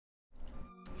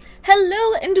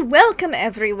Hello and welcome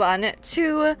everyone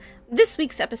to this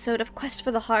week's episode of Quest for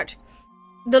the Heart.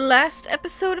 The last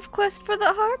episode of Quest for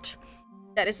the Heart?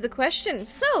 That is the question.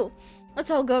 So, let's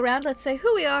all go around, let's say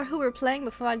who we are, who we're playing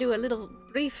before I do a little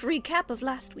brief recap of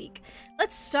last week.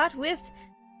 Let's start with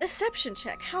Deception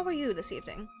Check. How are you this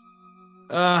evening?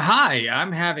 Hi,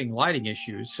 I'm having lighting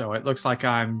issues, so it looks like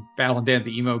I'm Valendan,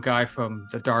 the emo guy from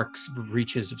the dark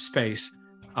reaches of space.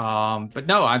 But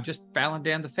no, I'm just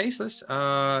Valendan the Faceless,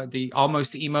 the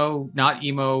almost emo, not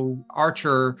emo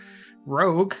archer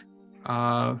rogue,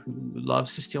 who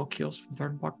loves to steal kills from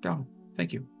Third Block Down.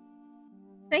 Thank you.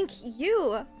 Thank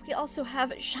you. We also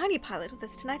have Shiny Pilot with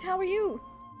us tonight. How are you?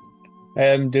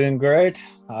 I'm doing great.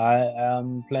 I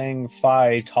am playing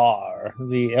Fightar,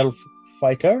 the elf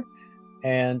fighter,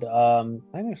 and I'm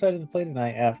excited to play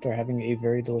tonight after having a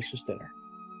very delicious dinner.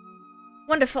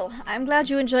 Wonderful. I'm glad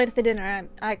you enjoyed the dinner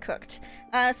I cooked.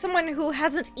 Someone who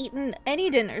hasn't eaten any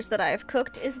dinners that I have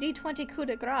cooked is D20 Coup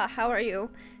de Gras. How are you?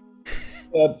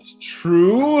 That's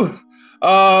true.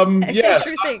 I yes, say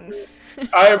true things.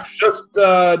 I'm just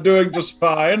doing just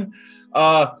fine.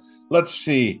 Let's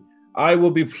see. I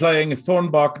will be playing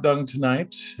Thornbach Dung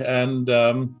tonight, and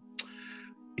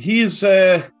he's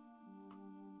a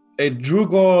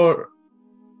Drugor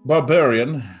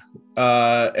barbarian,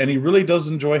 and he really does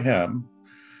enjoy ham.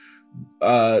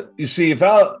 You see,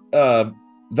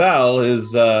 Val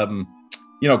is,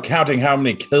 counting how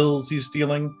many kills he's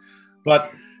stealing,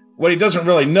 but what he doesn't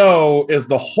really know is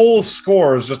the whole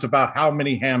score is just about how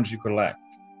many hams you collect.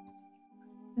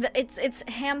 It's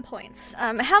ham points.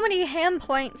 How many ham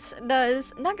points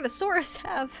does Nagatosaurus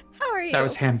have? How are you? That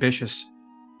was ambitious.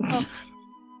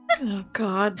 Oh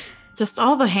God, just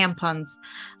all the ham puns.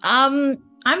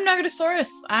 I'm Nagatosaurus.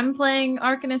 I'm playing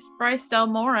Arcanist Bryce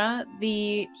Delmora,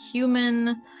 the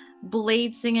human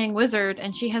blade-singing wizard,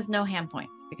 and she has no ham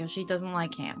points because she doesn't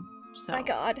like ham. So. My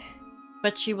God.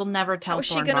 But she will never tell How is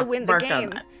she gonna win the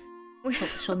game?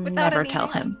 She'll never tell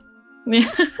him.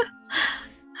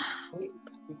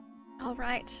 All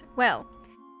right. Well,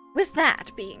 with that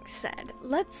being said,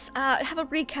 let's have a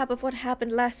recap of what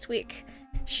happened last week,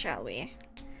 shall we?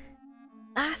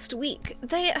 Last week,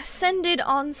 they ascended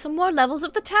on some more levels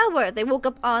of the tower. They woke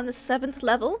up on the 7th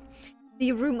level,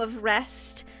 the Room of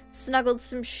Rest, snuggled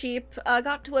some sheep,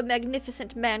 got to a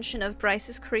magnificent mansion of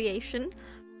Bryce's creation,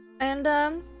 and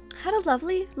had a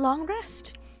lovely long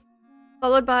rest.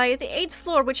 Followed by the 8th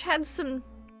floor, which had some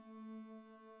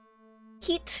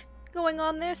heat going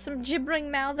on there, some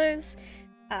gibbering mouthers.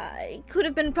 It could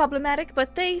have been problematic,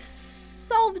 but they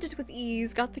solved it with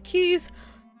ease, got the keys,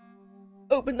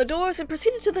 opened the doors, and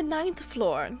proceeded to the 9th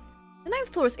floor. The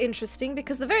 9th floor is interesting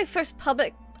because the very first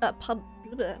puzzle.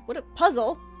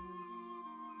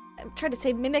 I'm trying to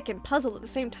say mimic and puzzle at the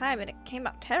same time, and it came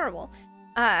out terrible.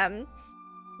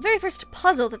 Very first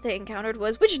puzzle that they encountered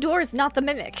was which door is not the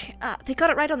mimic. They got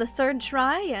it right on the 3rd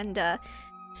try and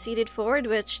proceeded forward,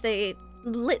 which they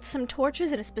lit some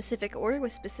torches in a specific order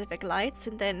with specific lights,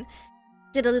 and then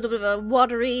did a little bit of a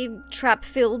watery,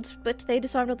 trap-filled, but they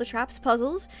disarmed all the traps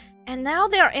puzzles. And now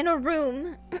they are in a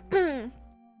room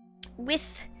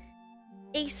with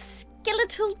a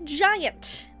skeletal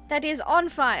giant that is on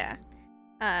fire.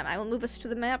 I will move us to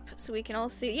the map so we can all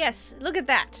see. Yes, look at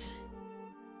that.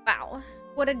 Wow.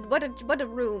 What a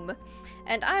room.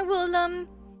 And I will,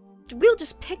 we'll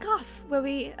just pick up where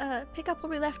we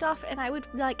left off, and I would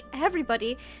like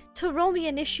everybody to roll me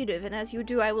initiative, and as you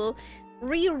do, I will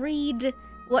reread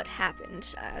what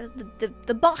happened.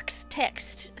 The box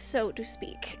text, so to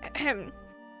speak.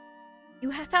 You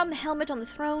have found the helmet on the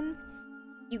throne.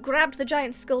 You grabbed the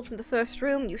giant skull from the first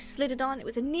room, you slid it on, it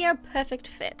was a near perfect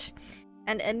fit.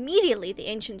 And immediately the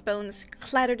ancient bones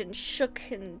clattered and shook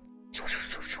and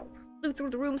flew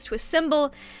through the rooms to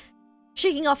assemble,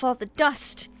 shaking off all the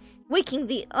dust, waking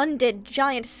the undead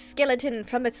giant skeleton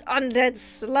from its undead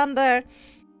slumber.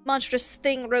 Monstrous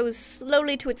thing rose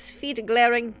slowly to its feet,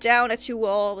 glaring down at you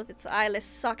all with its eyeless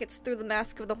sockets through the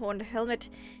mask of the horned helmet,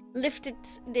 lifted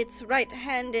its right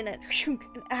hand and an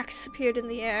axe appeared in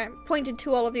the air, pointed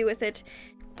to all of you with it,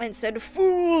 and said,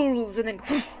 "Fools!" and then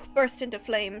burst into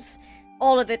flames.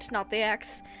 All of it, not the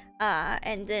axe.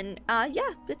 And then,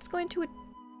 yeah, we're going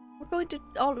to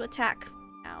all attack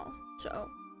now, so,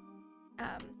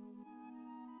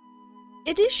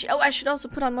 it is. Oh, I should also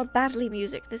put on more battle-y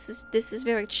music. This is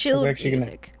very chill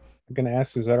music. I'm gonna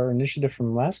ask, is that our initiative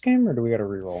from last game, or do we gotta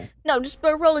reroll? No, just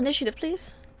roll initiative,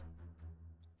 please.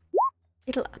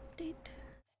 It'll update.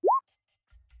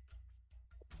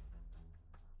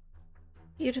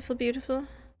 Beautiful, beautiful.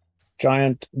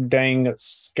 Giant dang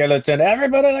skeleton!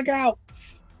 Everybody, look out!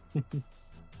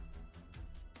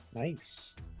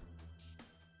 Nice.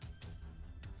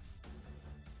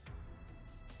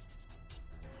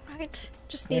 Right.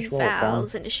 Just Nice need roll, Fawn.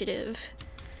 Val's initiative.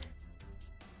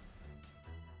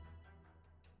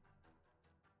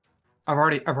 I've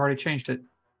already changed it.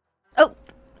 Oh,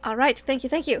 all right. Thank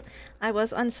you. I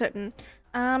was uncertain.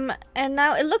 And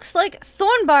now it looks like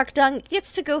Thornbark Dung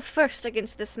gets to go first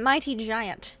against this mighty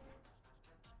giant.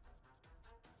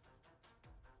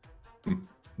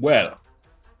 Well,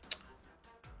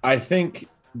 I think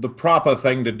the proper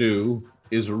thing to do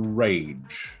is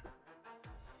rage.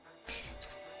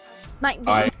 Might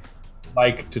be. I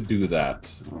like to do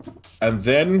that. And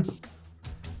then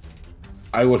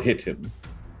I will hit him.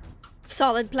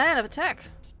 Solid plan of attack.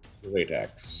 Great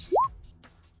axe.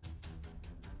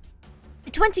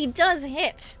 20 does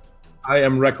hit. I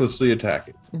am recklessly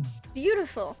attacking.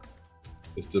 Beautiful.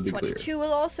 Just to be clear. 22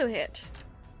 will also hit.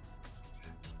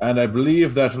 And I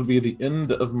believe that will be the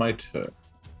end of my turn.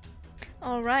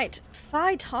 All right,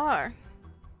 Fightar.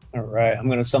 All right, I'm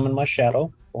going to summon my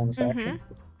shadow. Bonus action.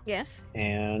 Yes.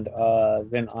 And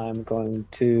then I'm going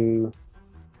to...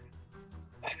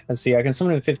 Let's see, I can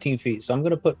summon him 15 feet. So I'm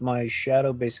going to put my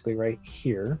shadow basically right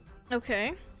here.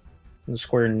 Okay. The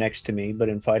square next to me, but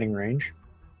in fighting range.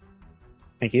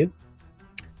 Thank you.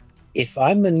 If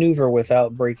I maneuver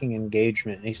without breaking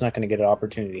engagement, he's not going to get an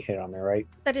opportunity hit on me, right?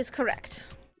 That is correct.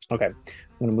 Okay. I'm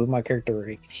going to move my character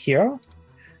right here.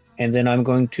 And then I'm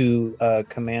going to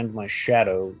command my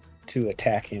shadow to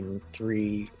attack him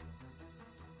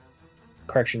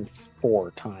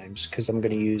 4 times, because I'm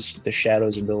going to use the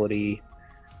shadow's ability,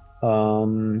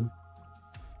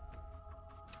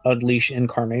 Unleash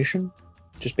Incarnation.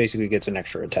 Just basically gets an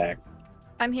extra attack.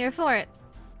 I'm here for it.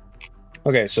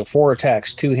 Okay, so 4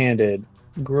 attacks, 2-handed,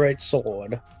 great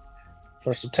sword.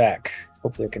 First attack.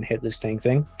 Hopefully I can hit this dang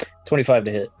thing. 25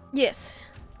 to hit. Yes.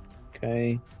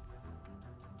 Okay.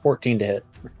 14 to hit.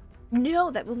 No,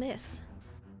 that will miss.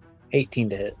 18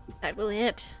 to hit. That will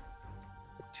hit.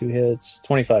 2 hits.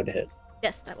 25 to hit.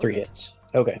 Yes, that will 3 hit. hits.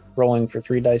 Okay, rolling for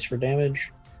 3 dice for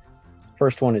damage.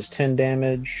 First one is 10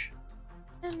 damage,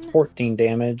 14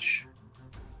 damage,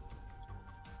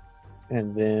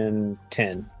 and then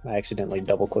 10. I accidentally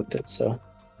double-clicked it, so...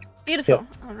 Beautiful. Yep.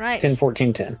 All right. 10,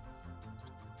 14, 10.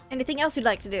 Anything else you'd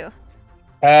like to do?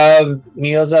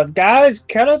 He yells out, "Guys,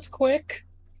 kill us quick!"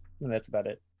 And that's about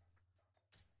it.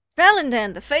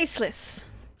 Valendan, the Faceless.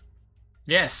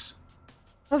 Yes.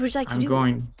 What would you like to do?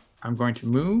 I'm going to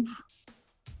move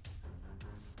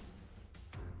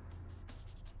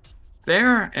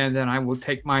there, and then I will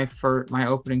take my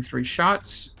opening 3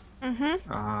 shots.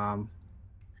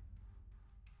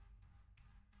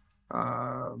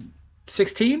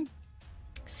 16.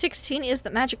 16 is the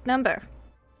magic number.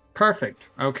 Perfect.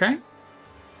 Okay.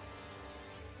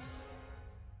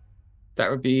 That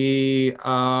would be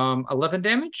 11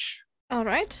 damage All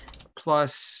right.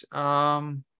 plus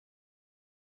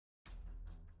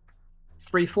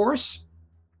 3 force.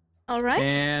 All right.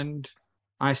 And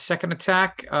my second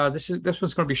attack, this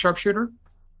one's going to be sharpshooter.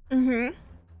 20.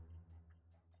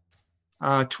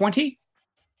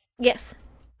 Yes.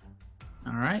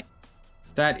 All right.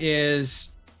 That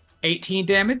is 18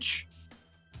 damage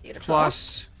Beautiful.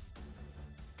 plus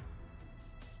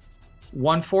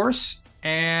 1 force,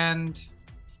 and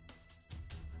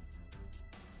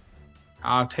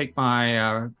I'll take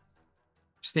my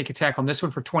sneak attack on this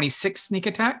one for 26 sneak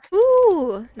attack.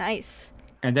 Ooh, nice.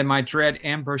 And then my dread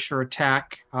ambusher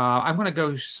attack. I'm gonna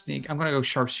go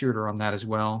sharpshooter on that as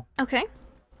well, Okay.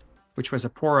 which was a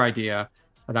poor idea.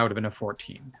 But that would have been a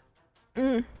 14.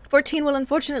 14 will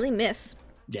unfortunately miss.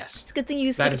 Yes, It's a good thing you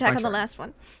used That sneak is my attack on the turn. last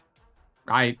one.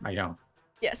 I know.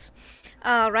 Yes.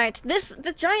 All right. This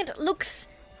giant looks.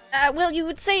 Well, you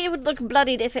would say it would look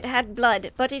bloodied if it had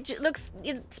blood, but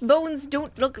its bones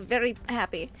don't look very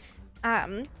happy.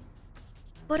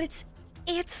 But it's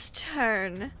its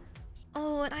turn.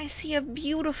 Oh, and I see a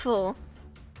beautiful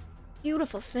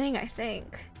thing, I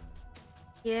think.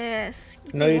 Yes.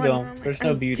 give No, me you one don't. moment. There's I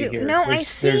no beauty do. here. No,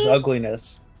 There's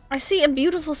ugliness. I see a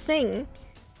beautiful thing.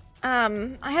 I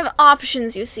have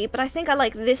options, you see, but I think I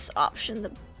like this option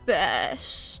the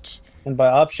best. And by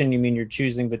option, you mean you're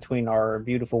choosing between our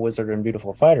beautiful wizard and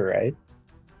beautiful fighter, right?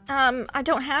 I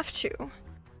don't have to.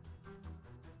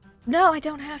 No, I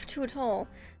don't have to at all.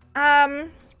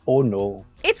 Oh no.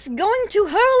 It's going to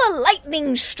hurl a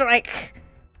lightning strike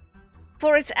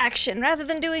for its action. Rather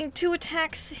than doing 2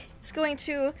 attacks, it's going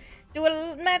to do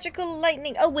a magical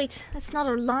lightning. Oh, wait, that's not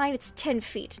a line, it's 10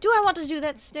 feet. Do I want to do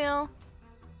that still?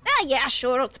 Ah, yeah,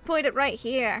 sure, I'll point it right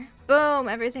here. Boom,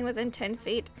 everything within 10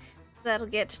 feet. That'll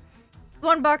get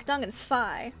Thornbark, Dung, and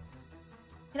Phi.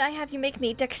 Can I have you make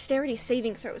me dexterity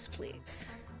saving throws,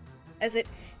 please? As it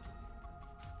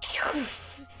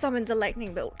summons a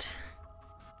lightning bolt.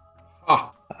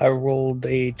 I rolled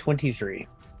a 23.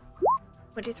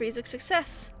 23 is a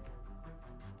success.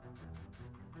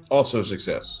 Also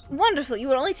success. Wonderful. You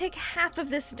will only take half of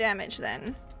this damage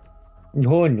then.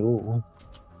 Oh no.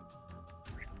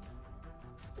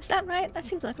 Is that right? That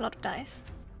seems like a lot of dice.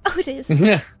 Oh, it is.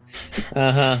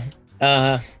 Uh-huh.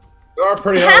 You are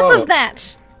pretty Half low. of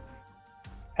that.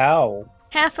 Ow.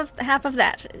 Half of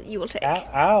that you will take.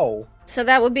 Ow. So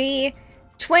that would be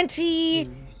 26.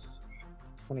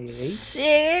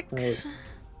 28?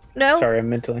 No. Sorry, I'm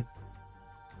mentally.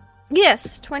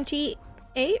 Yes,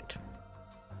 28.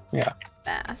 Yeah.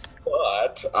 Math.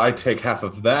 But I take half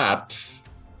of that.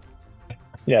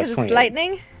 Yeah, Because it's it's 28.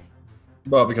 lightning?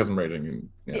 Well, because I'm rating.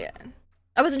 Yeah.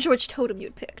 I wasn't sure which totem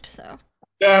you'd picked, so.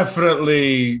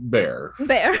 Definitely bear.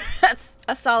 Bear. That's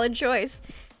a solid choice.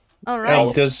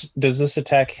 Alright. Does this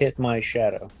attack hit my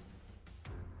shadow?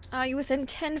 Are you within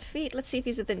 10 feet? Let's see if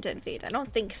he's within 10 feet. I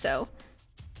don't think so.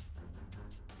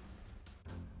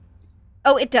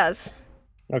 Oh, it does.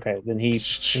 Okay, then he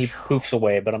poofs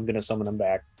away, but I'm gonna summon him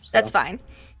back. So. That's fine.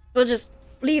 We'll just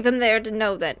leave him there to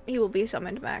know that he will be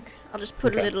summoned back. I'll just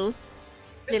put a Okay. little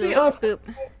Is he boop.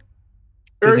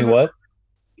 Is he what?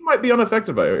 He might be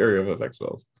unaffected by area of effect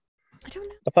spells. I don't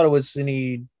know. I thought it was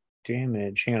any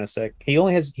damage. Hang on a sec. He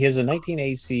has a 19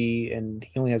 AC and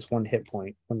he only has 1 hit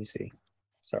point. Let me see.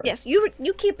 Sorry. Yes, you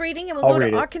keep reading and we'll I'll go to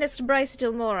read it. Arcanist Bryce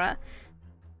Dilmora.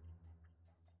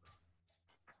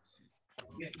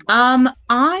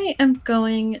 I am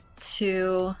going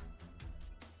to.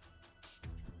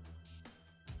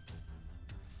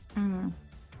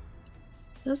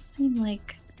 Does seem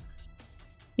like.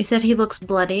 You said he looks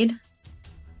bloodied.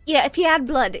 Yeah, if he had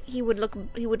blood, he would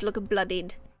look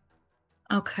bloodied.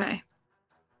 Okay.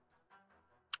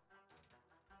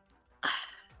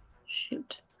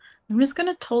 Shoot. I'm just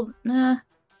gonna I'm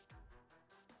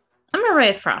gonna Ray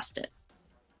of Frost it.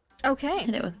 Okay.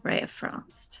 Hit it with Ray of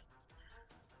Frost.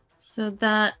 So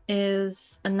that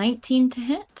is a 19 to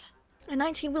hit. A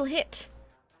 19 will hit.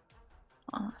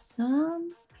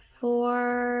 Awesome.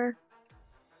 For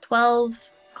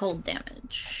 12 cold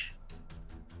damage.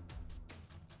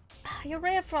 Your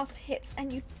Ray of Frost hits,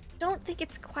 and you don't think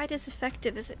it's quite as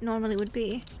effective as it normally would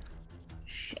be.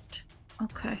 Shit.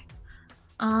 Okay.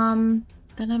 Then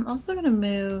I'm also gonna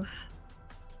move.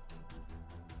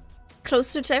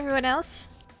 Closer to everyone else?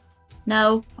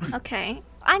 No. Okay.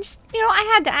 I just,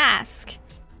 I had to ask,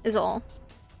 is all.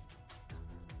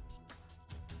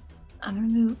 I'm gonna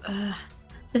move.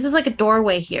 This is like a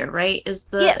doorway here, right? Is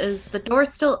the door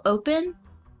still open?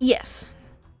 Yes.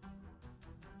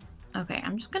 Okay,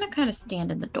 I'm just gonna kind of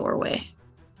stand in the doorway.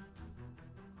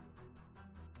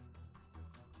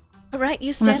 Alright,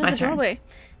 you stand That's in my the turn. doorway.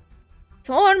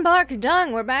 Thornbark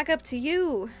Dung, we're back up to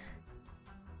you.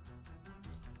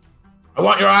 I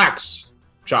want your axe.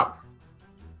 Chop.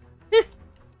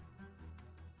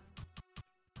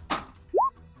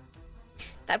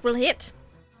 That will hit.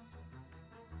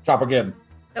 Chop again.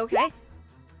 Okay.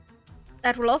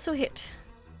 That will also hit.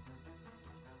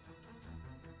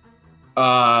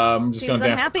 I'm just Seems gonna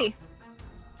dance. unhappy.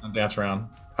 Dance around.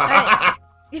 Alright.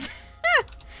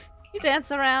 You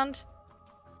dance around.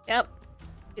 Yep.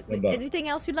 I'm done. Anything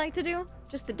else you'd like to do?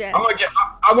 Just the dance.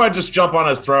 I'm gonna just jump on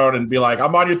his throne and be like,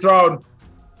 "I'm on your throne."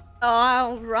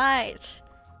 All right.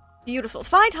 Beautiful.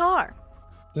 Fight hard.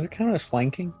 Does it count as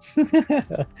flanking?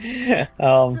 This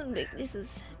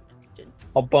is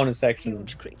I'll bonus a action.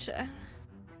 huge creature.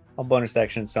 I'll bonus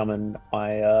action summon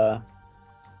my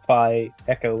Phi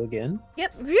Echo again.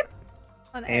 Yep. Whoop.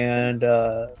 On accident.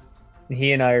 And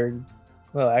he and I are,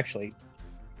 well, actually,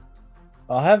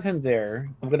 I'll have him there.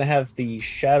 I'm gonna have the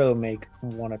Shadow make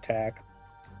 1 attack.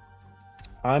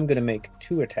 I'm gonna make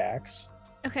 2 attacks.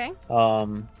 Okay.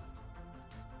 I'm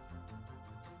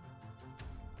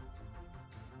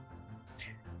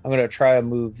gonna try a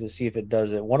move to see if it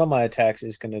does it. One of my attacks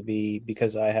is gonna be,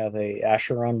 because I have a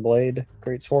Acheron Blade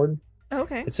Greatsword.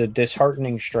 Okay. It's a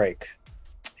disheartening strike.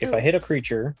 If I Ooh. hit a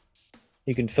creature,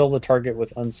 you can fill the target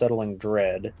with unsettling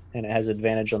dread, and it has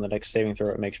advantage on the next saving throw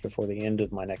it makes before the end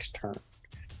of my next turn.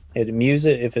 It immunes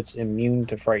it if it's immune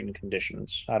to frightened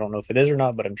conditions. I don't know if it is or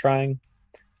not, but I'm trying.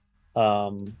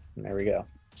 There we go.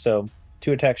 So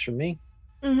 2 attacks from me.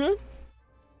 Mm-hmm.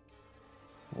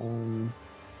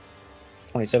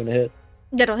 27 to hit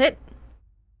That'll hit.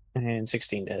 and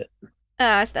 16 to hit.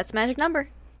 So that's magic number.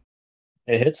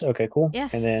 It hits? Okay, cool.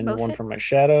 Yes, And then both 1 hit. from my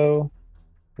shadow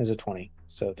is a 20.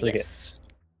 So 3 Yes. hits.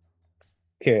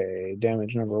 Okay,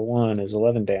 damage number 1 is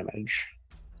 11 damage.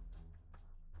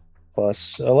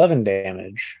 Plus 11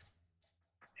 damage.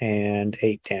 And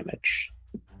 8 damage.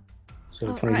 So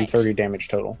All 20 right. to 30 damage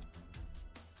total.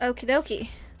 Okie dokie.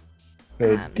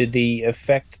 Did the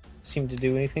effect seem to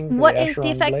do anything? For What the is the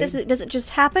Asheron effect? blade? Does it just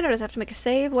happen, or does it have to make a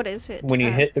save? What is it? When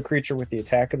you hit the creature with the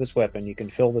attack of this weapon, you can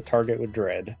fill the target with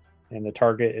dread, and the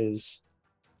target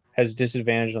has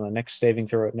disadvantage on the next saving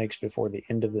throw it makes before the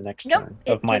end of the next turn.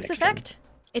 It my takes next effect. Turn.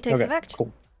 It takes Okay, effect.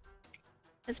 cool.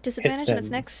 It's disadvantage on its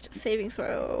them. next saving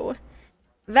throw.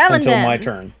 Valendan. Until my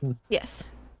turn. Yes.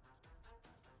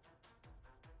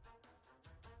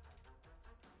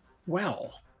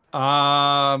 Well,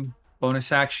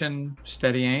 bonus action,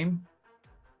 steady aim.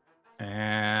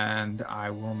 And I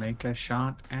will make a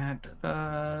shot at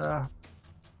the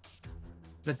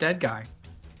dead guy.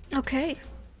 Okay.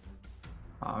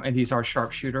 And these are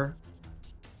sharpshooter.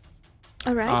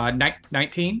 All right.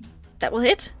 19. That will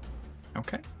hit.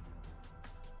 Okay.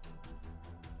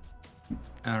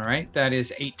 All right, that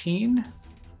is 18.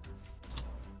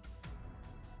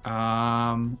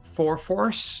 4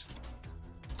 force.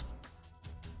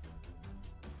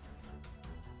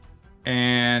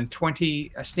 And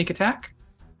 20 sneak attack.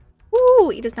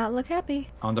 Ooh, he does not look happy.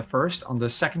 On the first. On the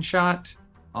second shot,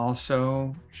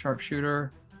 also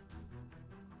sharpshooter.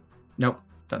 Nope,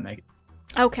 doesn't make it.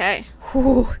 Okay.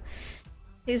 Whew.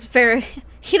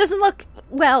 He doesn't look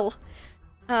well.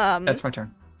 That's my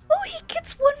turn. Oh, he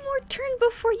gets one more turn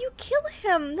before you kill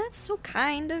him. That's so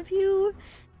kind of you.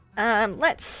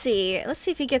 Let's see. Let's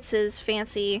see if he gets his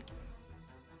fancy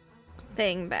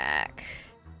thing back.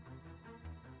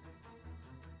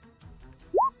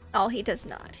 Oh, he does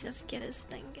not. He doesn't get his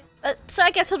thing. So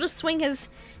I guess he'll just swing his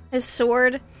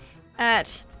sword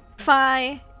at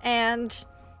Fi and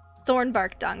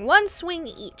Thornbark Dung. One swing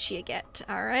each you get,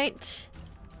 alright?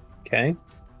 Okay.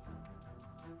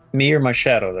 Me or my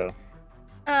shadow, though?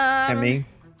 Me?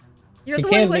 You're You the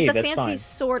can one with me, the that's fancy fine.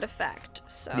 sword effect,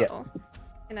 so... Yeah.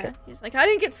 Okay. He's like, I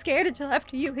didn't get scared until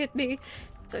after you hit me.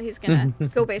 So he's gonna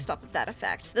go based off of that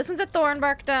effect. This one's a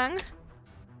Thornbark Dung.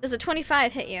 Does a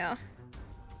 25 hit you?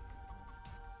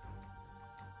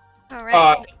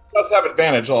 Alright. Does have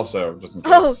advantage also, just in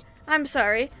case. Oh, I'm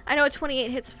sorry. I know a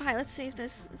 28 hits fine. Let's save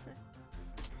this.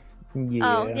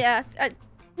 Yeah. Oh, yeah.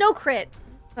 No crit,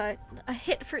 but a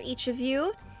hit for each of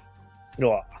you.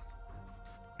 Ugh.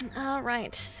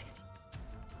 Alright.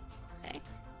 Okay.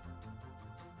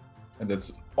 And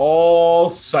it's all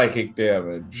psychic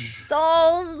damage. It's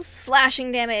all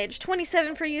slashing damage.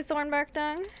 27 for you, Thornbark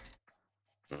Dung.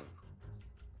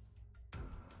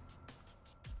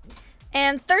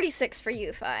 And 36 for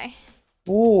you, Fi.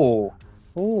 Ooh.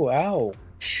 Ooh, ow.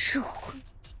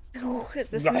 As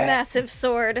this massive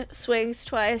sword swings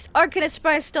twice. Arcanist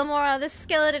by Stelmora, this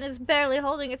skeleton is barely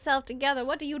holding itself together.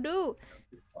 What do you do?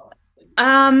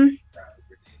 I'm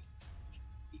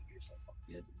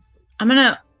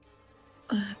gonna...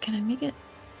 can I make it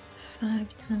 5,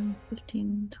 10,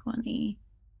 15, 20?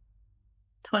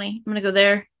 20. I'm gonna go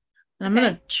there. And I'm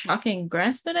gonna shocking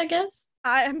grasp it, I guess?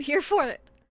 I am here for it.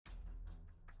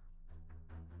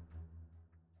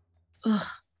 Ugh.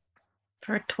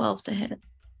 For a 12 to hit.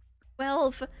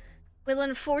 12 will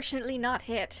unfortunately not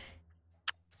hit.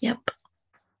 Yep.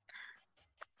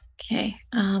 Okay.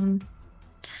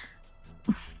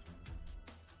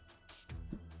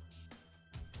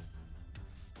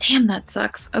 Damn, that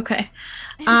sucks. Okay.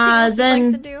 Anything else you'd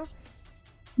then- like to do?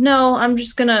 No, I'm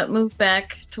just gonna move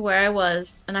back to where I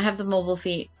was, and I have the mobile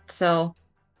feet, so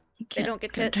you They don't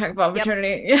get to- attack of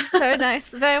opportunity. Yeah. Very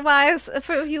nice. Very wise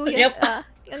for you, Yep.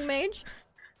 young mage.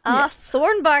 Yes.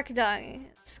 Thornbark Dung.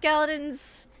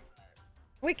 Skeletons.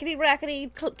 Wickety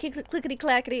rackety, clickety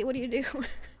clackety. What do you do?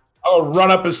 I'll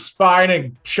run up his spine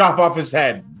and chop off his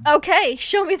head. Okay,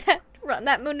 show me that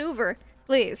maneuver,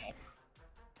 please.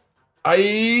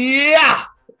 Yeah!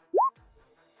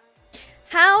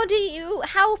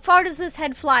 How far does this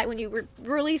head fly when you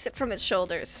release it from its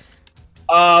shoulders?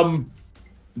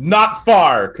 Not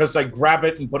far, because I grab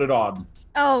it and put it on.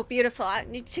 Oh, beautiful.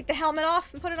 You take the helmet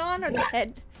off and put it on, or the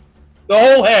head? The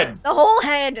whole head! The whole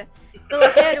head! The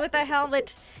head with the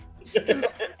helmet.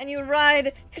 And you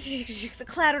ride the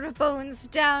clatter of bones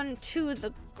down to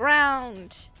the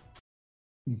ground.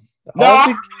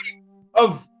 No!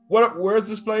 Where's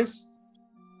this place?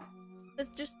 It's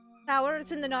just tower.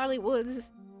 It's in the gnarly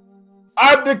woods.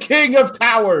 I'm the king of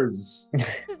towers!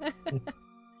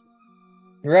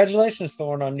 Congratulations,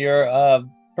 Thorn, on your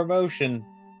promotion.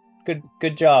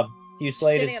 Good job. You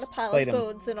slayed Standing on a pile of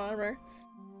bones and armor.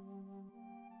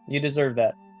 You deserve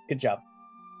that. Good job.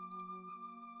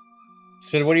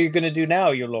 So what are you going to do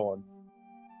now, your lord?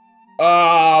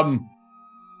 Go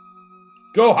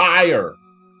higher.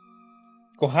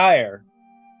 Go higher.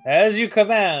 As you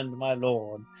command, my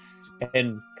lord.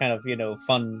 And kind of,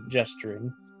 fun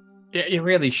gesturing. Yeah, you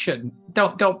really shouldn't.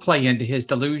 Don't play into his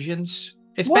delusions.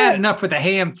 It's What? bad enough with the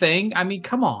ham thing. I mean,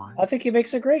 come on. I think he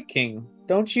makes a great king,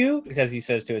 don't you? As he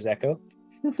says to his echo.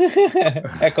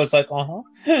 Echo's like,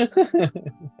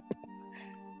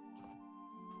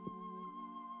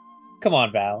 Come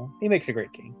on, Val. He makes a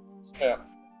great king. Yeah.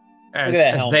 As Look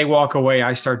at that helmet. they walk away,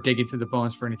 I start digging through the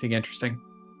bones for anything interesting.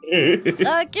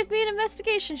 Give me an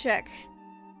investigation check.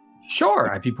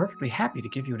 Sure, I'd be perfectly happy to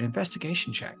give you an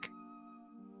investigation check.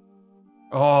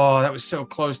 Oh, that was so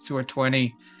close to a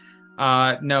 20.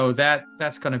 No,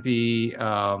 that's going to be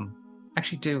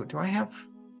actually do I have?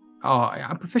 Oh,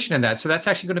 I'm proficient in that, so that's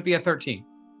actually going to be a 13.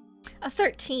 A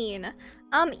 13.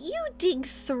 You dig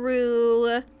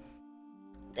through,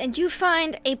 and you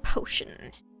find a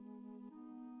potion.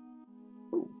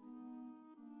 Ooh.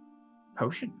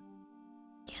 Potion.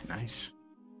 Yes. Nice.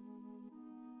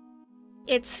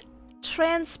 It's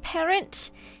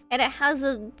transparent, and it has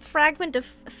a fragment of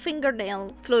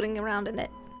fingernail floating around in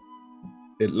it.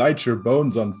 It lights your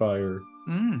bones on fire.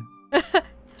 Mm.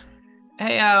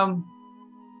 Hey,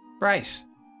 Bryce.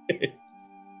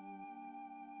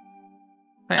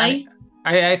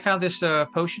 I found this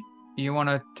potion. You want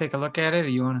to take a look at it, or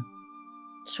you want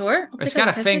to? Sure. I'll It's take got a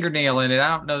look at it. fingernail in it.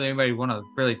 I don't know that anybody want to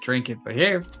really drink it, but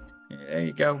here, there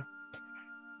you go.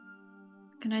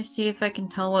 Can I see if I can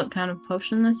tell what kind of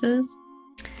potion this is?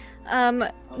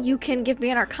 You can give me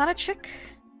an Arcana check.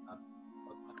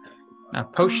 A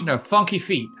potion of funky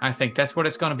feet. I think that's what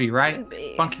it's going to be, right? Could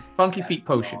be. Funky feet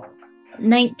potion.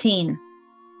 19.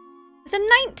 With a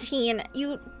 19,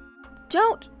 you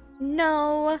don't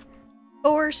know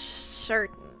for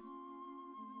certain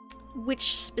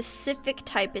which specific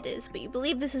type it is, but you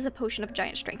believe this is a potion of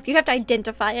giant strength. You'd have to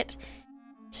identify it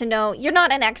to know. You're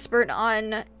not an expert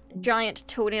on giant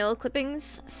toenail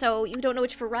clippings, so you don't know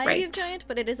which variety of Right. giant,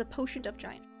 but it is a potion of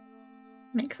giant.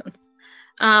 Makes sense.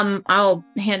 I'll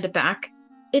hand it back.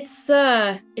 It's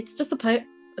just a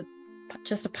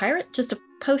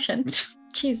potion.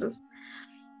 Jesus.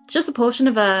 It's just a potion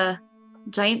of a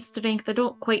giant strength. I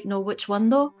don't quite know which one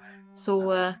though. So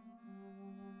you'll have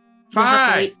to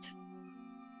Fine. wait.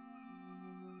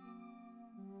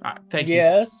 Thank you.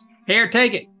 Yes. Here,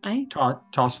 take it. Aye.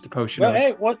 Toss the potion. Well, over.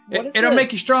 hey, what is It'll this?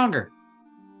 make you stronger.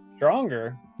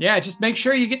 Stronger. Yeah, just make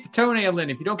sure you get the toenail in.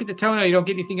 If you don't get the toenail, you don't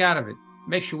get anything out of it.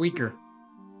 Makes you weaker.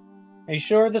 Are you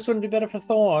sure this wouldn't be better for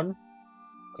Thorn?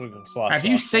 Have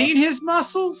you seen his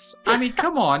muscles? I mean,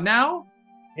 come on now.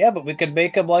 Yeah, but we could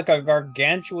make him like a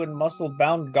gargantuan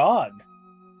muscle-bound god.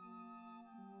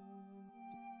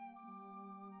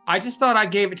 I just thought I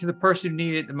gave it to the person who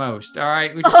needed it the most. All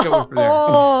right, we just go over there.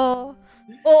 Oh.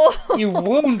 You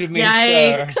wound me,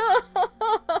 Yikes. sir.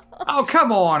 Oh,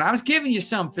 come on. I was giving you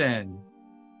something.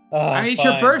 Oh, I mean, it's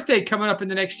your fine. birthday coming up in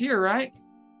the next year, right?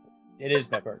 It is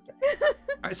my birthday.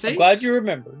 I see. I'm glad you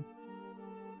remembered.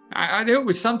 I knew it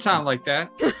was sometime like that.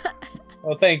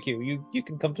 Well, thank you. You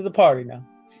can come to the party now.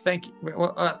 Thank you.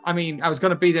 Well, I mean, I was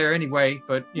going to be there anyway,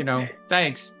 but,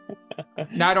 thanks.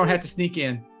 Now I don't have to sneak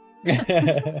in.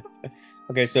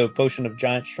 Okay, so potion of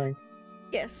giant strength.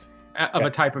 Yes. Of a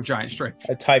type of giant strength.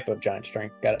 A type of giant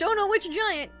strength. Got it. Don't know which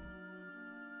giant.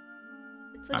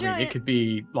 It's a I giant. mean, it could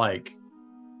be like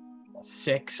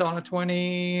 6 on a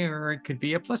 20, or it could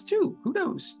be a +2. Who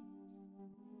knows?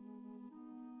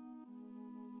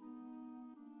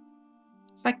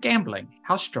 It's like gambling.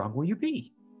 How strong will you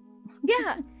be?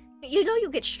 Yeah. You know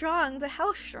you'll get strong, but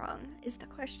how strong is the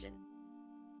question.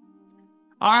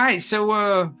 All right,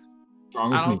 so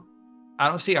Strong as me. I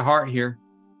don't see a heart here.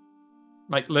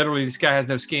 Like literally, this guy has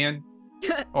no skin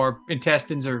or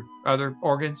intestines or other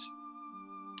organs.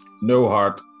 No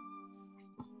heart.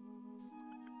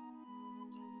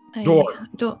 Door.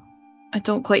 I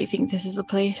don't quite think this is a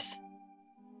place.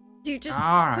 Do you just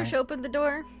All push right. open the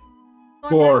door?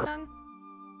 Door.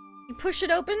 You push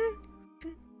it open,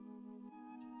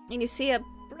 and you see a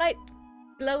bright,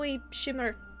 glowy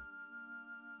shimmer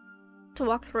to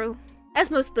walk through,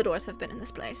 as most of the doors have been in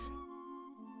this place.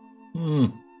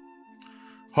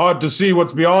 Hard to see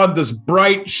what's beyond this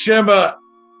bright shimmer.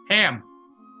 Ham.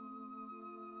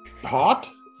 Hot?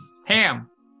 Ham.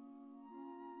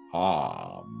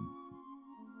 Harm.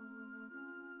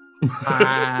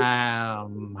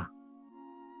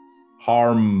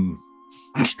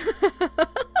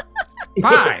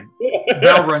 Fine.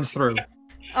 Bell runs through.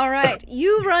 All right,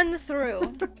 you run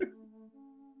through.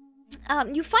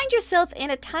 You find yourself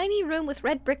in a tiny room with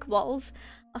red brick walls,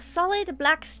 a solid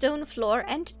black stone floor,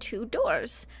 and 2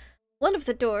 doors. One of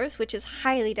the doors, which is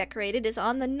highly decorated, is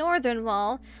on the northern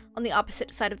wall, on the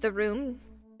opposite side of the room,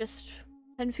 just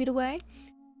 10 feet away.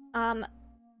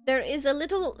 There is a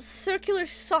little circular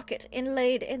socket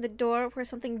inlaid in the door where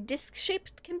something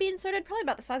disc-shaped can be inserted, probably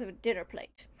about the size of a dinner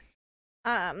plate.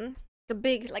 a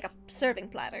big, like a serving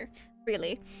platter,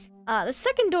 really. The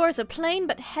second door is a plain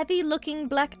but heavy-looking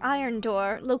black iron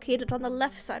door located on the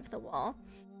left side of the wall.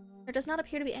 There does not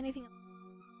appear to be anything else.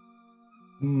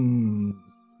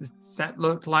 Does that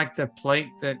look like the plate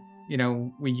that,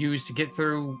 we used to get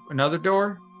through another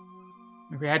door?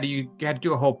 You had to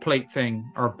do a whole plate thing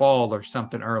or a ball or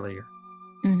something earlier.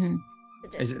 Mm-hmm.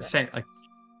 Is it the same?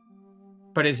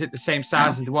 But is it the same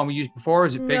size as the one we used before?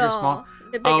 Is it big or small?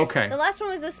 Oh, okay. The last one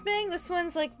was this big. This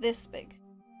one's like this big.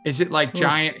 Is it like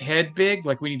giant head big?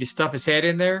 Like we need to stuff his head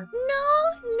in there?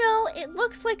 No. It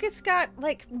looks like it's got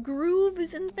like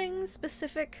grooves and things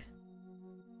specific.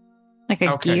 Like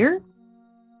a gear?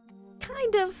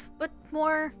 Kind of, but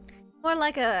more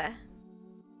like a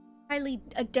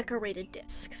decorated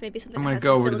disc. Maybe something. I'm going to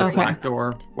go over to the black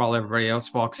door while everybody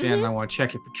else walks in. I want to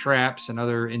check it for traps and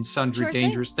other sundry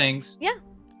dangerous things. Yeah.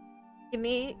 Give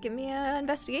me an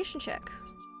investigation check.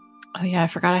 Oh yeah, I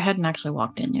forgot I hadn't actually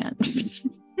walked in yet.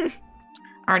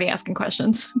 Already asking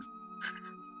questions.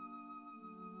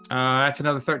 That's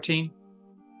another 13.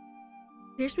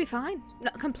 Appears to be fine.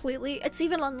 No, completely. It's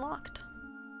even unlocked.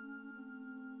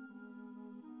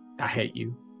 I hate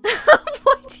you.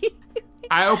 What do you...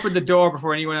 I opened the door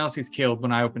before anyone else gets killed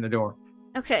when I open the door.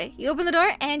 Okay, you open the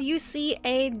door and you see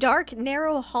a dark,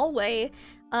 narrow hallway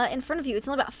in front of you. It's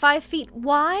only about 5 feet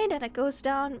wide and it goes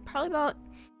down probably about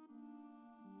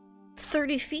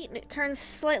 30 feet and it turns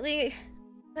slightly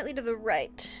to the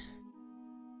right.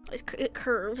 It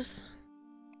curves.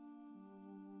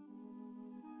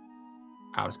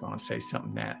 I was going to say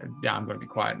something that I'm going to be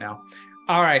quiet now.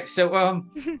 All right, so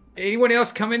anyone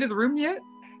else come into the room yet?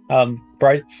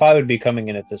 Fi would be coming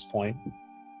in at this point.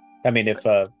 I mean, if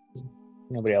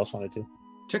nobody else wanted to.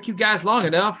 Took you guys long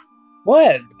enough.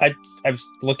 What? I was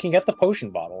looking at the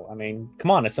potion bottle. I mean, come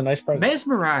on, it's a nice present.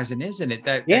 Mesmerizing, isn't it?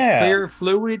 That clear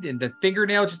fluid and the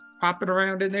fingernail just popping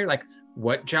around in there. Like,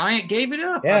 what giant gave it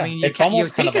up? Yeah, I mean, it's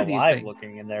almost kind of alive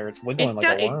looking in there. It's wiggling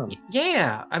like a worm.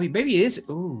 Yeah, I mean, maybe it is.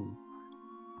 Ooh,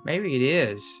 maybe it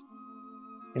is.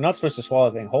 You're not supposed to swallow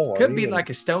the thing whole. Could be like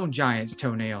a stone giant's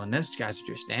toenail, and those guys are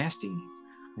just nasty.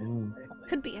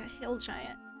 Could be a hill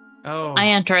giant. Oh, I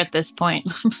enter at this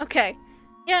point. Okay.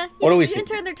 Yeah, you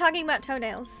enter and they're talking about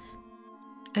toenails.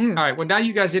 Ooh. All right, well, now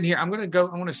you guys in here, I'm going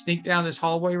to sneak down this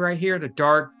hallway right here, the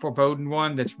dark, foreboding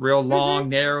one that's real long,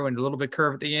 narrow, and a little bit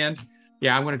curved at the end.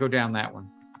 Yeah, I'm going to go down that one.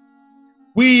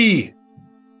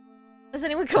 Does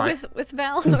anyone go with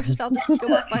Val, or does Val just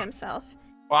go off by himself?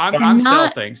 Well, I'm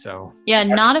stealthing, so. Yeah,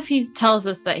 not if he tells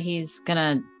us that he's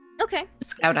going to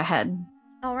scout ahead.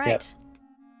 All right.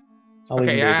 Yep.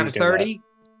 Okay, I have a 30.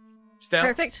 Stealth.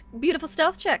 Perfect. Beautiful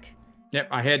stealth check. Yep,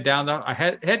 I head down the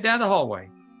hallway.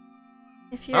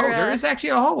 If you're, there is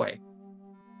actually a hallway.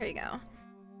 There you go.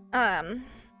 All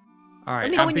right.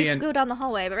 Let me know when you go down the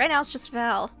hallway, but right now it's just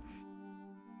Val.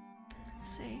 Let's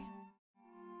see.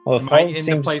 Well, am I in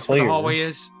the place where the hallway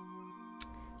is?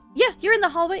 Yeah, you're in the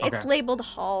hallway. Okay. It's labeled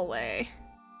hallway.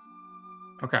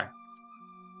 Okay.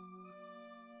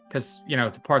 Because,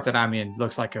 the part that I'm in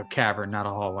looks like a cavern, not a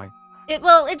hallway.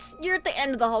 You're at the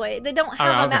end of the hallway. They don't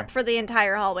have a map for the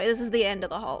entire hallway. This is the end of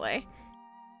the hallway.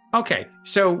 Okay,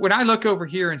 so when I look over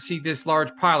here and see this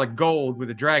large pile of gold with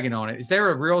a dragon on it, is there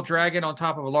a real dragon on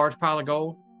top of a large pile of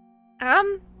gold?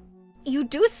 You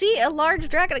do see a large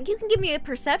dragon. You can give me a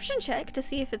perception check to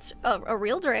see if it's a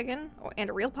real dragon and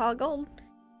a real pile of gold.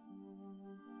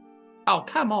 Oh,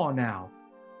 come on now.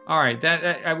 All right,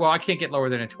 well, I can't get lower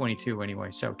than a 22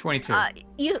 anyway, so 22.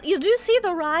 You do see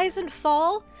the rise and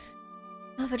fall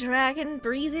of a dragon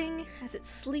breathing as it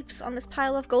sleeps on this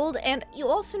pile of gold, and you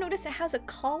also notice it has a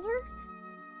collar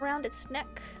around its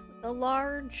neck with a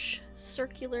large,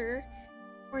 circular,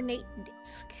 ornate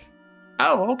disc.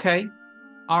 Oh, okay.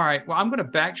 All right, well, I'm going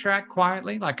to backtrack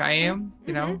quietly like I am,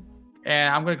 and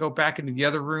I'm going to go back into the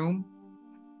other room.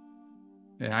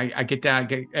 And I get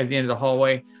down at the end of the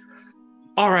hallway.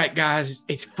 All right, guys,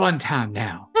 it's fun time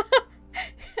now.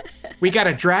 We got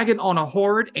a dragon on a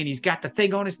horde, and he's got the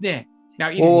thing on his neck. Now,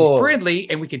 either he's friendly,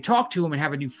 and we can talk to him and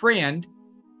have a new friend,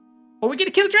 or we get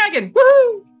to kill the dragon.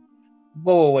 Woohoo!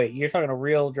 Whoa, wait. You're talking a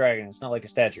real dragon. It's not like a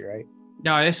statue, right?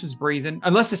 No, this was breathing.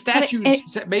 Unless the statue is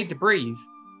made to breathe.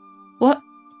 What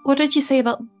did you say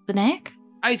about the neck?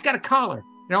 He's got a collar.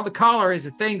 And on the collar is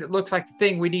a thing that looks like the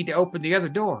thing we need to open the other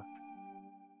door.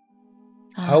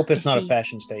 I hope it's not a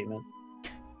fashion statement.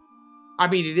 I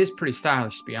mean, it is pretty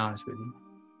stylish, to be honest with you.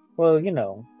 Well,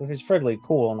 if he's friendly,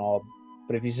 cool and all,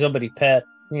 but if he's somebody pet,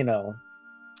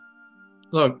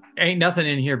 Look, ain't nothing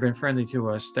in here been friendly to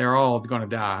us. They're all going to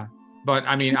die. But,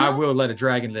 I mean, I will let a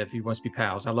dragon live if he wants to be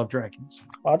pals. I love dragons.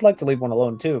 Well, I'd like to leave one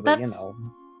alone, too, but,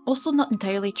 also not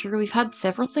entirely true. We've had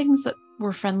several things that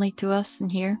were friendly to us in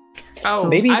here. Oh,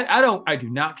 Maybe- I do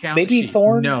not count. maybe the sheep.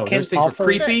 Thorn No, can those things offer- were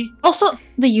creepy. Also,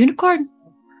 the unicorn.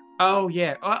 Oh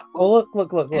yeah. Well,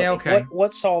 look. Yeah, okay.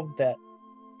 What solved that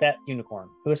unicorn?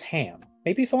 It was Ham.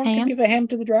 Maybe Thorn Ham? could give a ham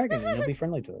to the dragon, and he'll be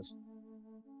friendly to us.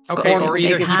 Okay, Thorn or can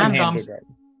either take he a ham. becomes to the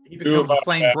dragon. he becomes a about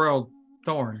flame that. broiled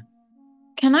thorn.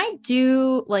 Can I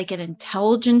do like an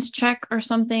intelligence check or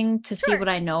something to see Sure. what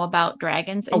I know about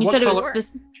dragons? Oh, And you what said it was color?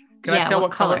 specific. Can I tell what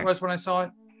color it was when I saw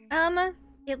it?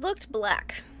 It looked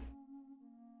black.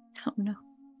 Oh no.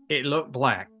 It looked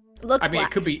black. It looked I mean,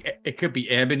 black. it could be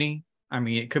ebony. I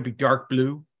mean, it could be dark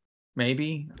blue,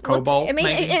 maybe Looked- cobalt. I mean,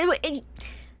 maybe.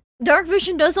 dark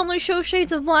vision does only show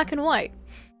shades of black and white.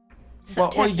 So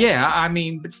well, yeah. I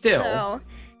mean, but still, So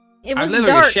it I'm was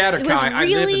literally dark. a shadow It was guy. I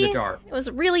live in really- the dark. It was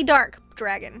a really dark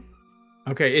dragon.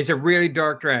 Okay, it's a really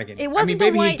dark dragon. It I mean, wasn't a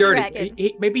maybe he's white dirty.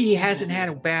 dragon. Maybe he hasn't had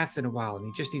a bath in a while, and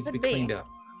he just needs to be Could be. cleaned up.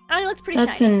 Oh, he looked pretty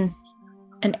That's shiny.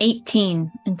 an 18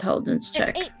 intelligence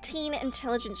check. An 18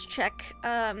 intelligence check.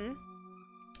 Are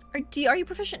you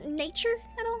proficient in nature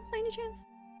at all, by any chance?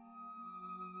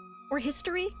 Or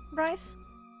history, Bryce?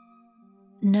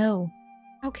 No.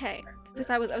 Okay, because if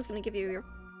I was going to give you your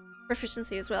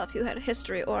proficiency as well if you had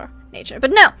history or nature,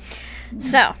 but no.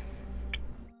 So,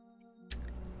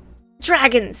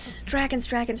 dragons.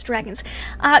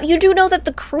 You do know that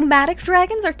the chromatic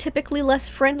dragons are typically less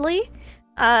friendly,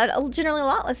 generally a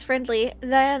lot less friendly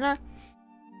than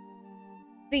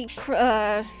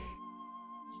the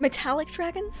metallic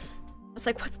dragons. I was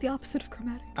like, what's the opposite of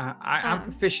chromatic? I'm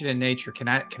proficient in nature. Can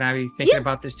I be thinking Yeah.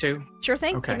 about this too? Sure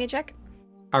thing. Okay. Give me a check.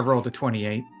 I rolled a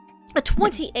 28, A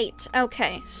 28.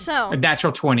 Okay, so a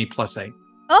natural 20 plus 8.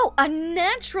 oh, a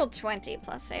natural 20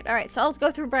 plus 8. All right, so I'll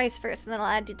go through Bryce first, and then I'll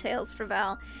add details for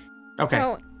Val. Okay,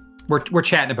 So we're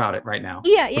chatting about it right now.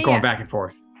 yeah, We're going back and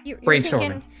forth. You're brainstorming.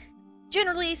 thinking,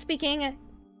 generally speaking,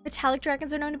 metallic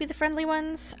dragons are known to be the friendly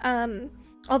ones.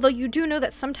 Although you do know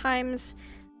that sometimes,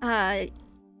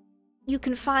 you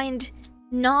can find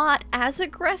not as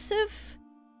aggressive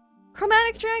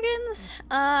chromatic dragons.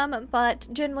 But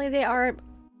generally they are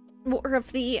more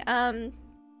of the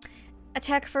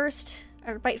attack first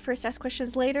or bite first, ask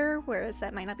questions later. Whereas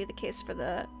that might not be the case for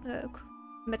the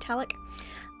metallic.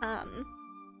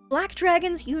 Black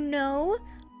dragons, you know,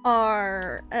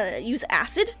 are use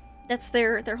acid. That's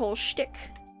their whole shtick.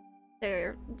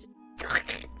 Their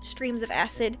streams of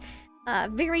acid,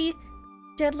 very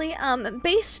deadly.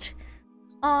 Based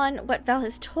on what Val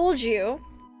has told you,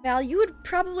 Val, you would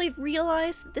probably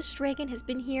realize that this dragon has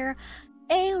been here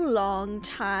a long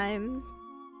time.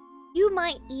 You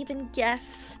might even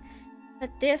guess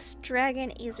that this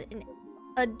dragon is an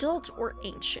adult or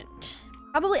ancient.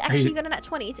 Probably, actually, you got a nat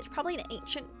 20. It's probably an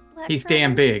ancient black He's dragon.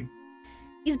 damn big.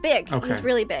 He's big. Okay. He's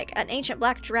really big. An ancient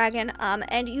black dragon.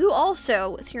 And you also,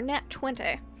 with your nat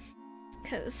 20,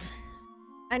 because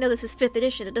I know this is 5th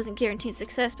edition, it doesn't guarantee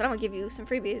success, but I'm gonna give you some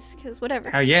freebies, because whatever.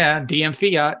 Hell yeah, DM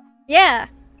Fiat. Yeah,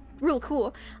 real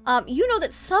cool. You know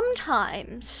that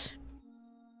sometimes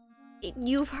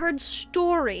you've heard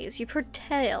stories, you've heard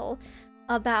tale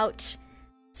about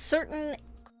certain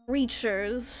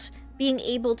creatures being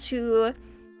able to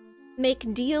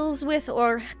make deals with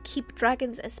or keep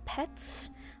dragons as pets.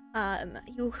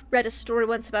 You read a story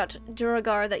once about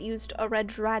Duragar that used a red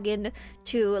dragon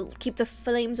to keep the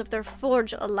flames of their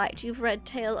forge alight. You've read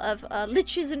tale of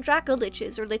liches and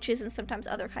draco-liches, or liches and sometimes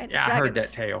other kinds Yeah, of I dragons. heard that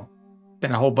tale.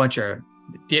 Then a whole bunch of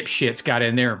dipshits got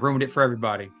in there and ruined it for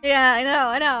everybody. Yeah, I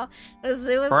know. It was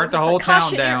Burnt the a whole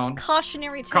town down.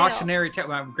 Cautionary tale. Cautionary tale.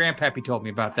 My grandpappy told me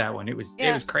about that one. It was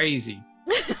crazy.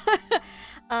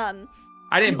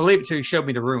 I didn't believe it till he showed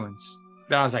me the ruins.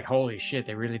 Then I was like, holy shit,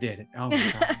 they really did it. Oh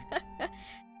my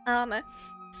god.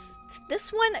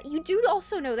 This one, you do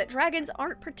also know that dragons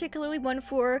aren't particularly one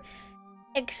for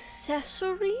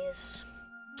accessories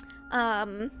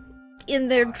in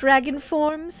their dragon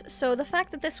forms. So the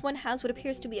fact that this one has what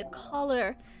appears to be a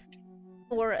collar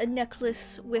or a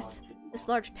necklace with this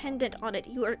large pendant on it,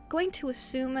 you are going to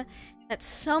assume that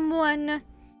someone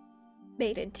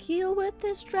made a deal with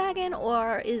this dragon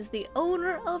or is the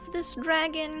owner of this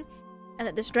dragon, and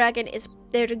that this dragon is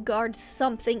there to guard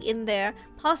something in there,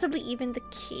 possibly even the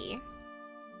key.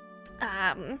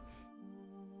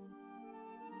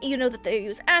 You know that they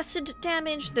use acid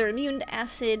damage, they're immune to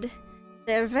acid,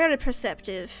 they're very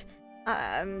perceptive.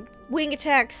 Wing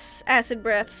attacks, acid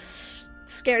breaths,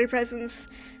 scary presence,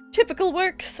 typical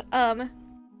works.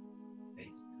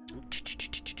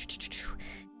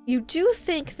 You do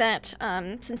think that,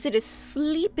 since it is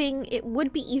sleeping, it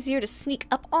would be easier to sneak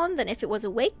up on than if it was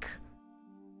awake.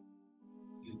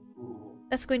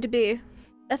 That's going to be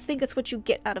think that's what you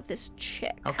get out of this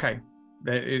check. Okay.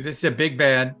 This is a big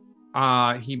bad.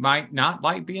 He might not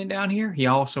like being down here. He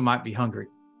also might be hungry.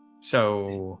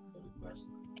 So,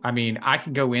 I mean, I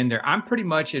can go in there. I'm pretty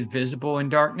much invisible in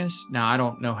darkness. Now, I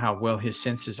don't know how well his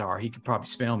senses are. He could probably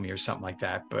smell me or something like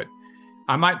that, but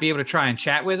I might be able to try and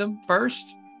chat with him first.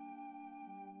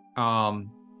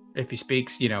 If he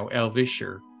speaks, Elvish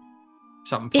or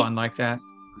something fun like that.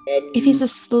 If he's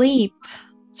asleep.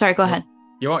 Sorry, go ahead.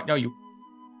 What were you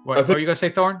going to say,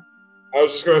 Thorn? I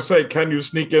was just going to say, can you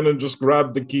sneak in and just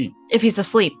grab the key? If he's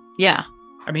asleep, yeah.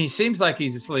 I mean, he seems like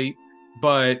he's asleep,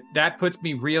 but that puts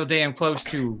me real damn close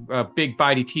to big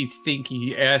bitey teeth,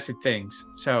 stinky acid things.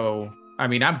 So, I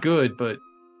mean, I'm good, but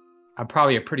I'm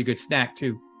probably a pretty good snack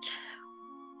too.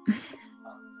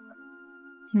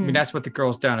 I mean, that's what the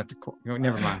girls down at the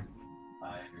never mind.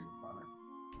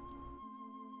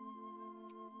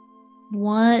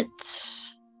 What?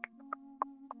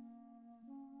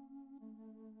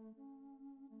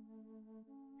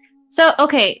 So,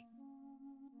 okay.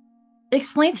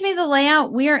 Explain to me the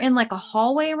layout. We are in like a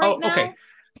hallway right now. Okay.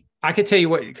 I can tell you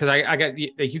what, because I got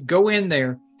you go in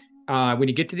there. When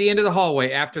you get to the end of the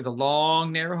hallway, after the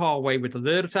long, narrow hallway with the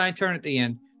little tiny turn at the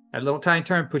end, that little tiny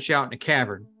turn puts you out in a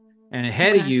cavern. And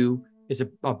ahead of you is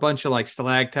a bunch of like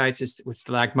stalactites with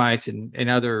stalagmites and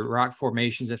other rock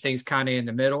formations and things kind of in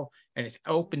the middle. And it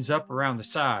opens up around the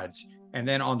sides. And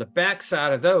then on the back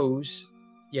side of those,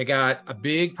 you got a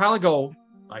big pile of gold,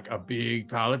 like a big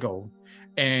pile of gold,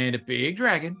 and a big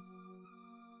dragon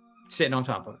sitting on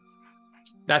top of it.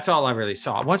 That's all I really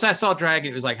saw. Once I saw dragon,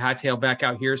 it was like hightail back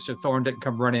out here, so Thorn didn't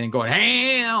come running and going,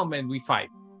 ham, and we fight.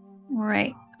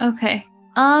 Right. Okay.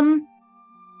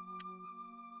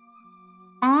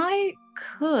 I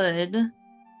could.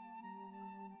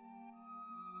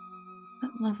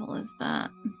 What level is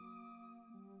that?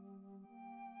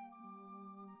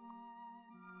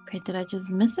 Okay, did I just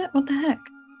miss it? What the heck?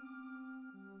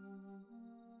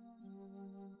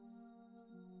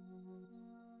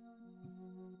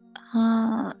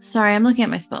 Sorry, I'm looking at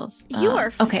my spells. You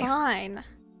are okay. fine.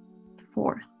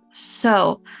 4th.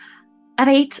 So, at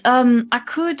 8, I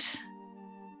could.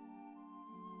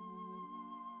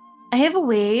 I have a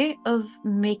way of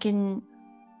making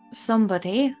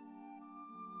somebody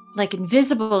like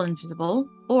invisible,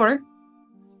 or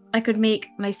I could make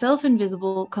myself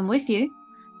invisible, come with you,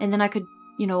 and then I could,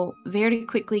 very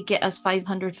quickly get us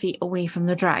 500 feet away from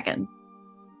the dragon.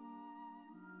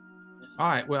 All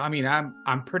right. Well, I mean,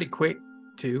 I'm pretty quick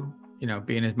too.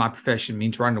 Being in my profession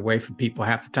means running away from people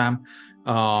half the time.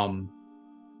 I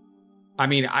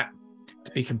mean,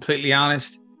 to be completely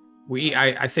honest,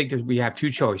 I think we have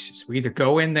two choices. We either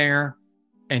go in there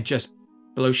and just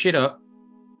blow shit up,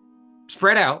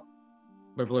 spread out,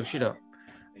 but blow shit up,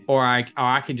 or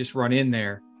I can just run in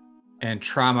there and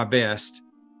try my best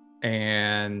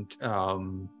and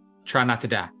try not to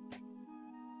die.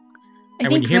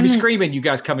 And when you hear me screaming, you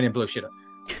guys come in and blow shit up.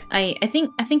 I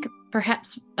think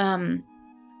perhaps running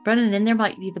in there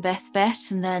might be the best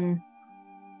bet, and then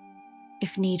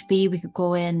if need be, we could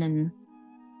go in and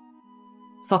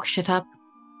fuck shit up.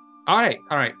 All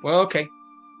right. Well, okay.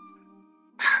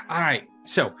 All right.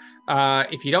 So,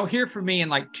 if you don't hear from me in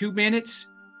like 2 minutes,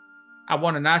 I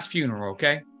want a nice funeral,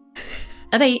 okay?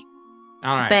 At 8.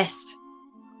 All right. Best.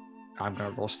 I'm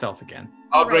gonna roll stealth again.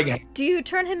 I'll bring it. Do you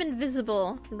turn him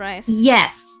invisible, Rice?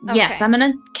 Yes. Okay. Yes. I'm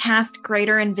gonna cast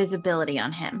greater invisibility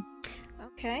on him.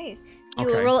 Okay. You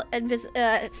will roll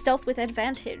stealth with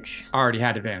advantage. I already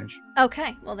had advantage.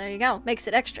 Okay. Well, there you go. Makes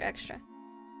it extra.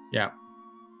 Yeah.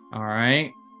 All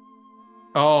right.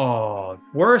 Oh,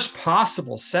 worst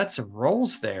possible sets of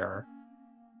rolls there.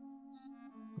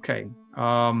 Okay.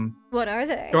 What are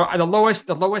they?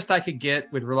 The lowest I could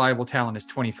get with reliable talent is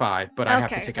 25, but I have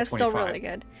to take a 25. That's still really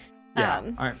good. Yeah.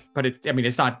 All right. But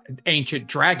it's not ancient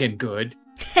dragon good.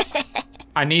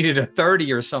 I needed a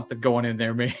 30 or something going in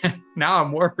there, man. Now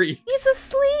I'm worried. He's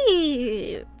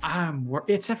asleep.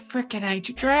 It's a freaking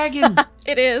ancient dragon.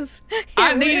 It is.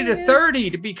 I needed a 30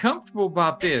 to be comfortable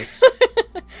about this.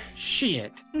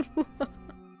 Shit.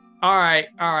 All right.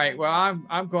 Well,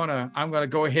 I'm gonna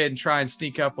go ahead and try and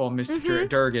sneak up on Mr.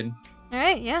 Durgan. All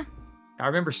right. Yeah. I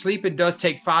remember sleeping does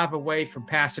take 5 away from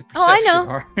passive Oh, I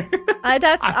perception.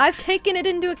 know. I've taken it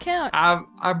into account.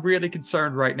 I'm really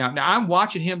concerned right now. Now I'm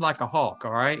watching him like a hawk.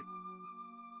 All right.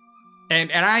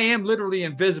 And I am literally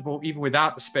invisible even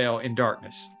without the spell in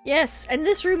darkness. Yes, and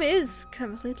this room is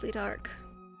completely dark.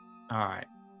 All right.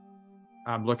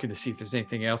 I'm looking to see if there's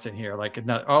anything else in here. Like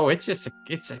another. Oh, it's just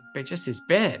his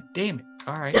bed. Damn it.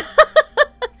 All right.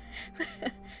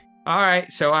 All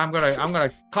right. So I'm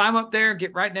gonna climb up there and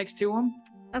get right next to him.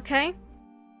 Okay.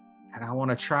 and I want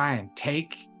to try and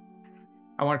pick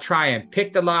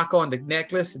the lock on the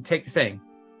necklace and take the thing.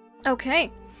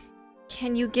 Okay.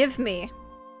 Can you give me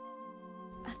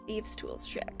a thieves' tools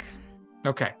check?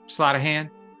 Okay, sleight of hand.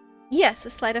 Yes, a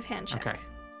sleight of hand check. Okay.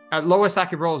 Lowest I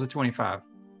could roll is a 25.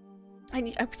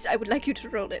 I would like you to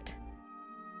roll it.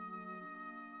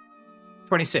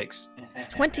 26.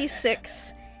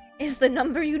 26 is the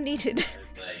number you needed.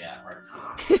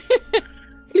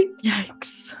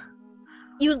 Yikes.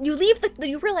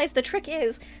 You realize the trick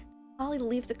is probably to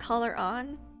leave the collar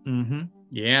on. Mm-hmm.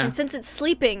 Yeah. And since it's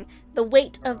sleeping, the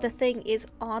weight of the thing is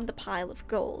on the pile of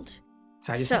gold.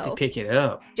 So I just have to pick it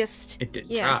up. It didn't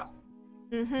drop.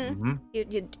 Mm-hmm. Mm-hmm. You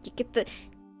get the.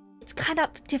 It's kind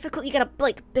of difficult. You gotta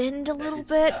bend a little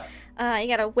bit. You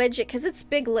gotta wedge it because it's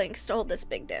big links to hold this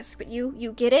big disc. But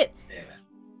you get it.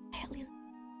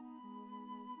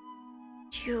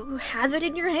 You have it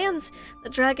in your hands. The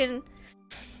dragon.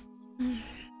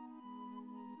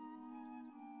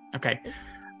 Okay.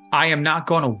 I am not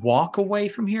going to walk away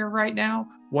from here right now.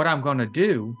 What I'm going to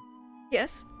do.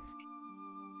 Yes.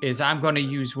 Is I'm going to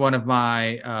use one of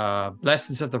my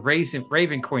Lessons of the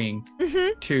Raven Queen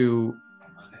to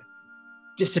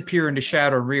disappear into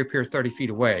shadow and reappear 30 feet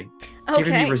away,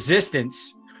 giving me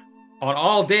resistance on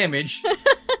all damage,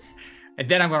 and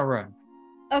then I'm going to run.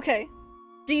 Okay.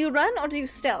 Do you run or do you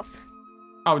stealth?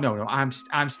 Oh no, I'm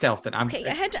stealthing. Okay,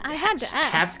 I had to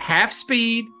ask. Half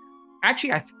speed.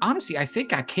 Actually, I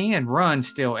think I can run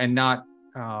still and not.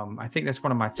 I think that's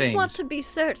one of my things. Just want to be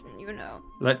certain, you know.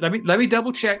 Let me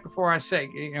double check before I say,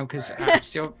 because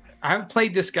I haven't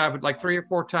played this guy but like 3 or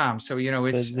 4 times, so you know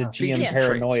it's the GM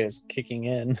paranoia is kicking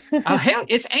in. Oh hell,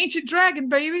 it's Ancient Dragon,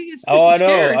 baby! I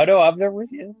know. I'm there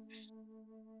with you.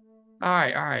 All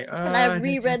right. And I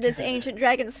reread this Ancient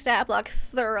Dragon stat block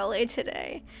thoroughly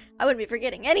today. I wouldn't be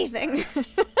forgetting anything.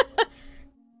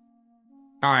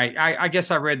 All right, I guess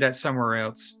I read that somewhere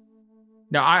else.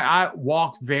 No, I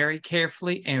walked very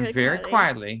carefully and very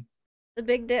quietly. The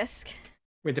big disc.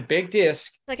 With the big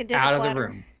disc like a out platter. of the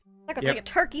room. Like a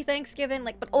turkey Thanksgiving,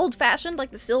 but old-fashioned, like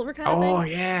the silver kind of thing. Oh,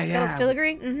 yeah, It's got all the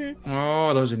filigree. Mm-hmm.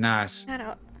 Oh, those are nice.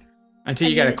 Until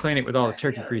you got to clean it with all the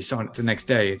turkey grease on it the next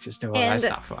day. It's just, that's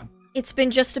not fun. It's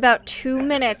been just about 2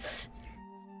 minutes.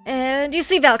 And you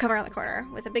see Val come around the corner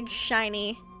with a big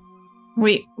shiny...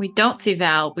 We don't see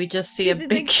Val. We just see a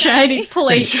big shiny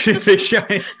plate. Big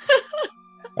shiny.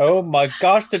 Oh my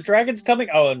gosh, the dragon's coming.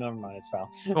 Oh, never mind. It's Val.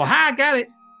 Well, hi, I got it.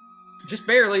 Just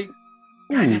barely.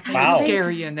 Wow.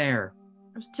 Scary in there.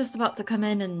 I was just about to come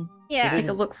in and Yeah. take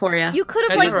a look for you. You could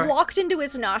have That's all right. walked into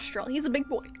his nostril. He's a big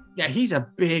boy. Yeah, he's a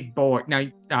big boy. Now,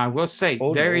 I will say,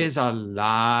 there is a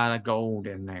lot of gold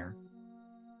in there.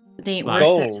 It ain't Like,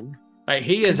 worth it. Like,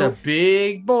 he is a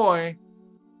big boy,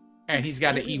 and he's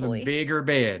got an Skinny even boy. bigger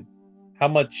bed. How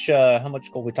much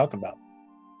gold we talking about?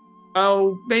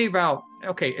 Oh, maybe about,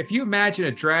 okay, if you imagine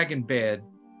a dragon bed,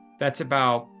 that's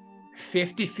about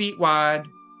 50 feet wide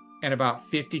and about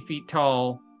 50 feet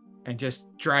tall and just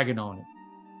dragon on it.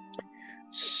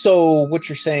 So what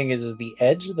you're saying is the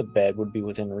edge of the bed would be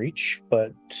within reach,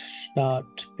 but not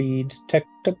be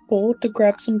detectable to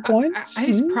grab some points?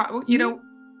 You know,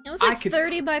 It was like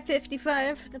 30 by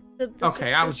 55.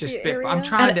 Okay, I was just spit. area. I'm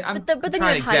trying to. But then you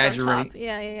trying had to height on exaggerate. top.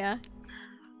 Yeah.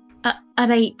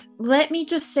 Alright, let me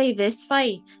just say this,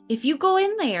 Fi. If you go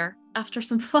in there after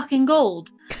some fucking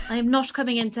gold, I am not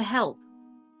coming in to help.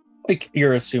 Like,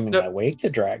 you're assuming No. I wake the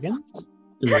dragon?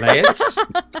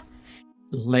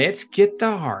 Let's get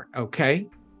the heart, okay?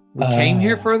 We came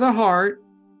here for the heart.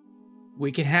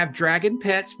 We can have dragon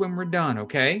pets when we're done,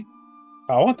 okay?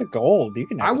 I want the gold. You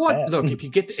can have Look,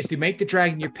 if you make the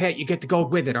dragon your pet, you get the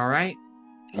gold with it, all right?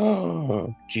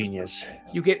 Oh, genius.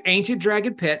 You get ancient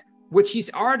dragon pet, which he's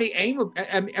already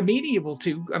amenable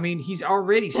to. I mean, he's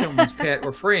already someone's pet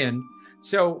or friend.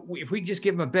 So if we just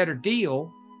give him a better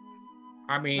deal,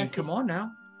 I mean, come on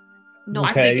now. No,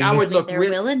 I think I would look they're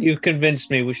really. willing. You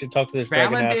convinced me. We should talk to this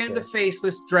dragon Valendan after. the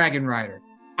Faceless Dragon Rider.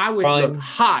 I would look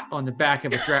hot on the back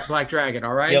of a black dragon,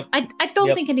 all right? Yep. I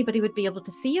don't think anybody would be able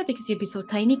to see you because you'd be so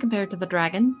tiny compared to the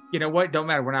dragon. You know what? Don't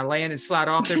matter. When I land and slide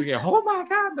off there, we go, oh my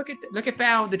God, look at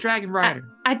Val, the Dragon Rider.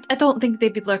 I don't think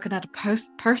they'd be looking at a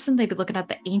person. They'd be looking at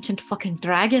the ancient fucking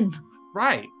dragon.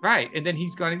 Right. And then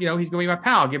he's going to be my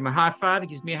pal. I'll give him a high five. He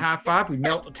gives me a high five. We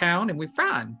melt the town and we're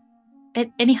fine.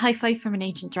 Any high five from an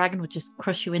ancient dragon would just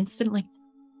crush you instantly.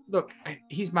 Look,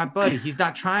 he's my buddy. He's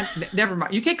not trying. Never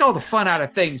mind. You take all the fun out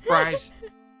of things, Bryce.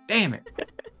 Damn it.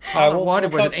 All I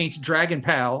wanted was an ancient dragon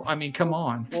pal. I mean, come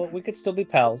on. Well, we could still be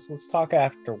pals. Let's talk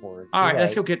afterwards. All right,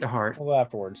 let's go get the heart. We'll go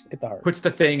afterwards. Get the heart. Puts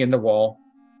the thing in the wall.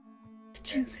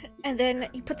 And then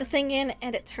you put the thing in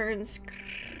and it turns.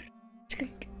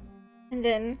 And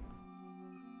then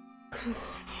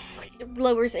it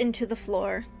lowers into the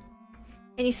floor.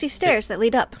 And you see stairs that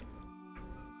lead up.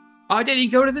 Oh, did he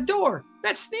go to the door?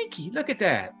 That's sneaky. Look at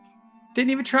that.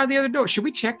 Didn't even try the other door. Should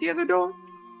we check the other door?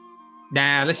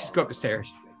 Nah, let's just go up the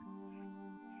stairs.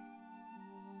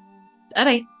 That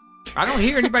ain't. I don't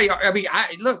hear anybody. I mean,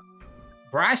 look.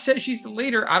 Bryce says she's the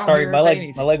leader. I don't Sorry, hear my her say leg,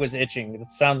 anything. my leg was itching. It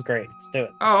sounds great. Let's do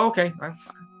it. Oh, okay.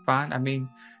 Fine. I mean,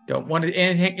 don't want to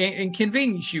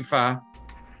inconvenience you, Fi.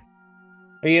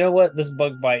 But you know what? This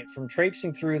bug bite from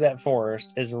traipsing through that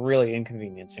forest is really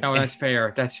inconveniencing. Oh, me. that's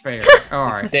fair. That's fair. All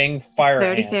right. Dang fire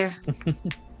Very ants.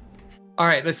 All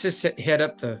right. Let's just head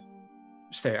up the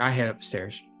stair. I head up the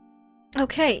stairs.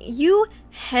 Okay, you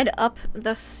head up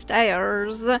the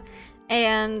stairs,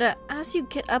 and as you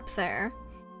get up there,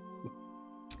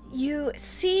 you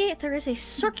see there is a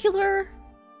circular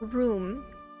room.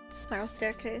 Spiral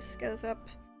staircase goes up.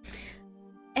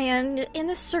 And in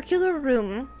this circular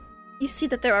room, you see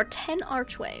that there are 10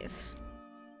 archways.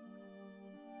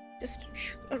 Just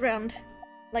around,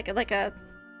 like an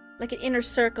inner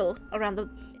circle around the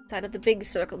inside of the big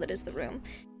circle that is the room.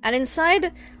 And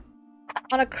inside,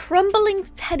 on a crumbling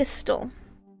pedestal,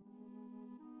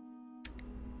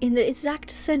 in the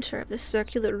exact center of the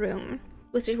circular room,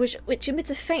 which emits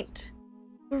a faint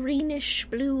greenish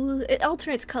blue. It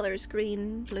alternates colors: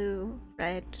 green, blue,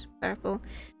 red, purple.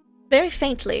 Very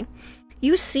faintly,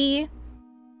 you see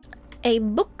a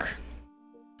book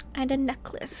and a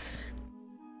necklace.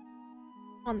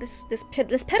 On this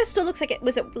pedestal looks like it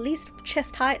was at least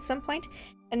chest high at some point,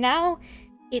 and now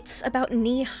it's about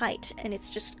knee height, and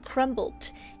it's just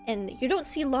crumbled. And you don't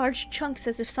see large chunks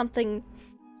as if something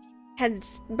had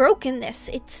broken this.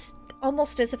 It's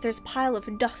almost as if there's a pile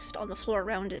of dust on the floor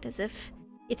around it, as if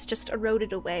it's just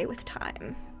eroded away with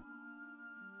time.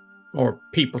 Or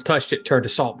people touched it, turned to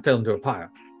salt, and fell into a pile.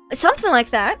 Something like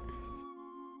that.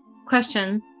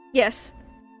 Question. Yes.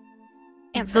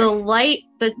 Answer. The light,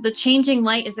 the changing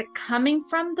light, is it coming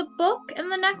from the book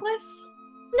and the necklace?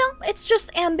 No, it's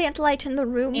just ambient light in the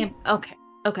room. Okay.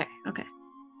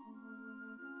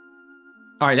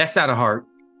 All right, that's not a heart.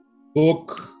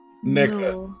 Book, necklace.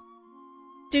 No.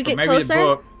 Do you Or get maybe closer? the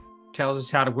book tells us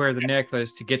how to wear the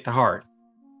necklace to get the heart.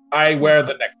 I wear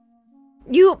the necklace.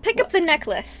 You pick up the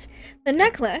necklace. The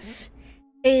necklace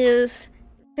is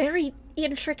very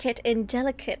intricate and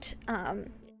delicate,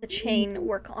 the chain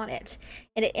work on it.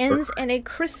 And it ends in a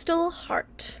crystal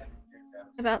heart.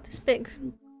 About this big.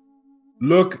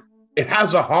 Look, it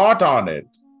has a heart on it.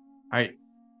 I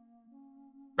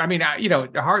mean,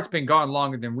 the heart's been gone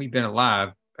longer than we've been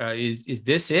alive. Is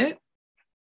this it?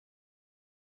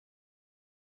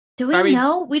 Do we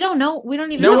know? We don't know. We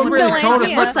don't even No know one what really the told us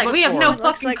idea what looks to like. look We have for. no It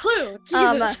looks fucking like- clue.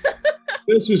 Jesus.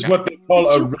 This is what they call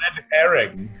Did a you- red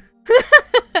herring.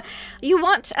 You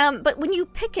want, but when you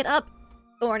pick it up,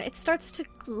 Thorn, it starts to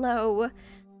glow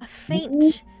a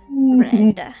faint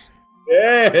red.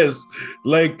 Yes,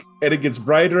 and it gets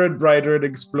brighter and brighter and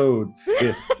explodes.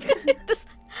 Yes.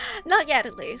 Not yet,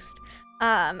 at least.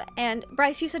 And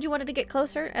Bryce, you said you wanted to get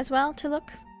closer as well to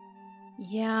look?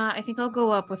 Yeah, I think I'll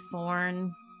go up with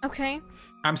Thorn. Okay.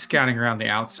 I'm scouting around the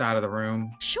outside of the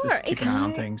room. Sure, Just keep it's an eye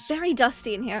on things. very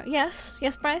dusty in here. Yes,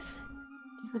 Bryce?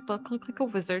 Does the book look like a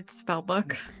wizard's spell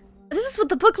book? This is what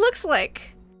the book looks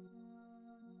like.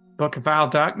 Book of Vile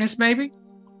Darkness, maybe?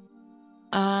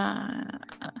 Uh,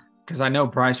 Because I know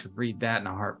Bryce would read that in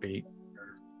a heartbeat.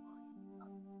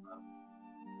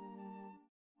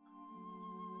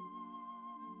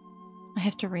 I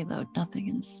have to reload.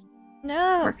 Nothing is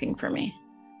No, working for me.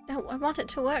 no, I want it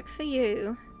to work for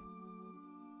you.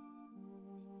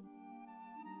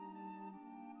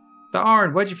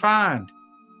 Tharn, what'd you find?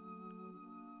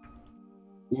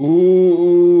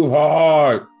 Ooh,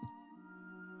 heart.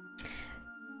 That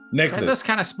Necklace. looks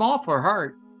kind of small for a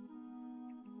heart.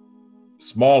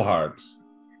 Small heart.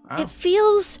 Oh. It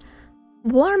feels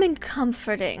warm and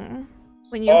comforting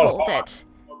when you Oh, hold it.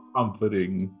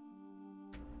 Comforting.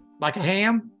 Like a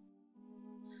ham?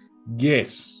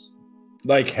 Yes.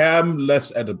 Like ham,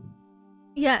 less edible.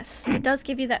 Yes, it does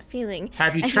give you that feeling.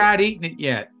 Have you And tried eating it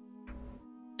yet?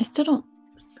 I still don't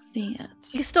see it.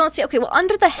 You still don't see. Okay, well,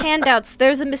 under the handouts,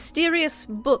 there's a mysterious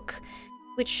book,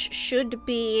 which should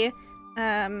be,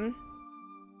 in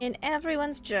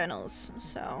everyone's journals.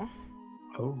 So,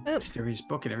 Oh, Oop. mysterious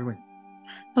book and everyone.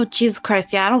 Oh, Jesus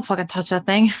Christ. Yeah, I don't fucking touch that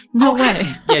thing. No way.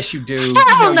 Yes, you do.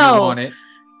 Hell you no. want it.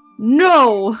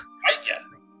 No.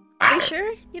 are you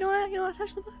sure you don't want to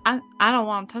touch the book? I don't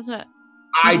want to touch it.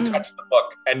 I Mm. touch the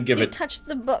book and give You it. touch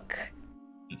the book.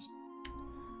 Yes.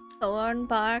 Thorn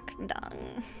bark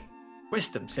dung.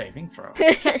 Wisdom saving throw.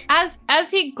 As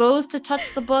he goes to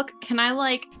touch the book, can I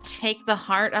like take the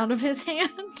heart out of his hand?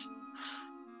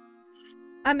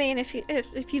 I mean, if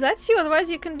he lets you, otherwise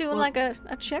you can do like a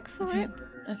check for it.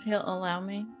 If he'll allow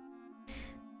me.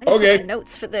 I need to Okay. put my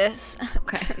notes for this.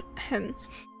 Okay.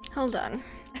 Hold on.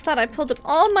 I thought I pulled up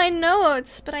all my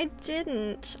notes, but I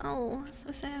didn't. Oh,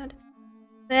 so sad.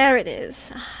 There it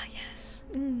is. Ah, yes.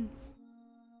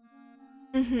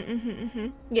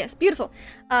 Yes, beautiful.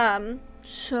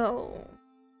 So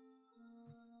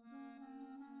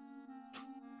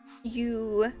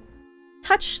you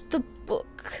touch the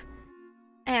book,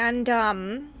 and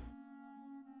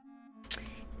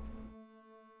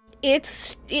it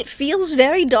feels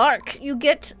very dark. You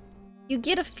get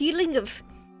a feeling of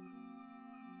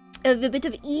a bit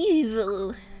of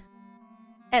evil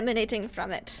emanating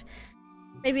from it.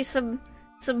 Maybe some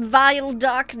vile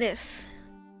darkness,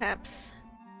 perhaps.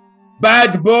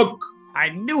 Bad book. I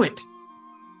knew it.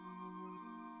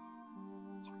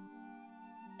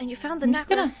 And you found the I'm just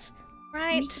gonna- necklace,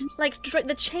 right? Like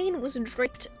the chain was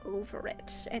draped over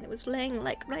it, and it was laying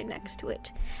like right next to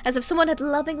it, as if someone had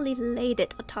lovingly laid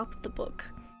it atop of the book.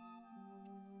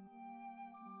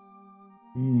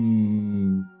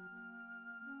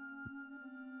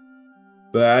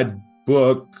 Bad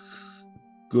book.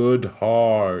 Good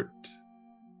heart.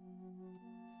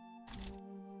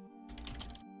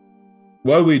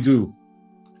 What do we do?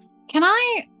 Can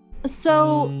I?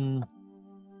 So Mm,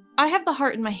 I have the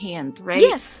heart in my hand, right?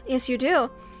 Yes, yes, you do.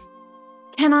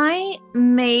 Can I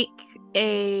make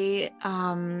a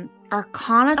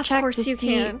Arcana Of check course to you see?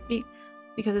 can.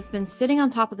 Because it's been sitting on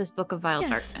top of this book of vile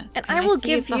Yes, darkness. and Can I will see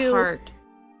give if the you heart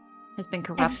has been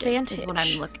corrupted. Is what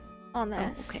advantage I'm looking. on Oh,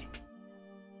 this. okay.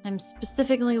 I'm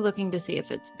specifically looking to see if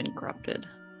it's been corrupted.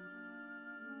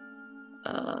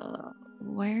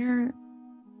 Where?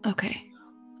 Okay.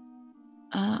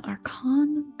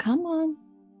 Arcana, come on.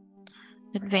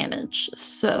 Advantage.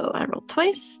 So I rolled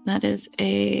twice. That is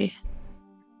a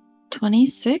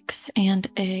 26 and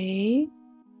a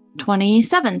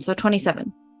 27. So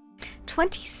 27.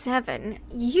 27.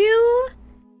 You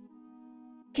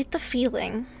get the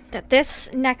feeling that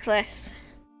this necklace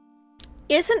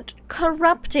isn't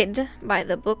corrupted by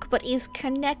the book, but is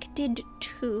connected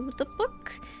to the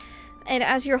book. And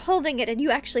as you're holding it, and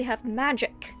you actually have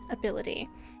magic ability,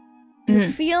 you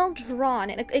feel drawn,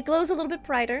 and it glows a little bit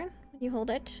brighter when you hold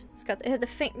it. It had the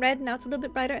faint red, now it's a little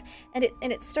bit brighter, and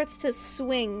it starts to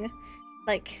swing,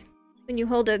 like when you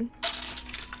hold a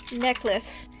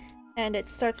necklace, and it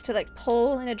starts to like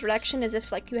pull in a direction as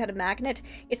if like you had a magnet.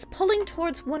 It's pulling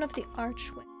towards one of the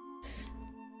archways.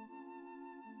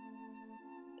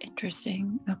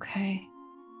 Interesting. Okay.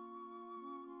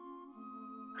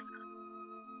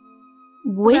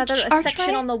 Which Rather, a archway?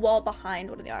 section on the wall behind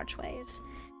one of the archways.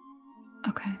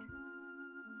 Okay.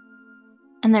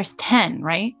 And there's 10,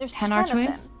 right? There's 10 10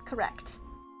 archways? of them. Correct.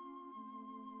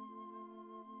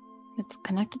 It's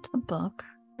connected to the book.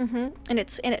 Mm-hmm. And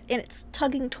it's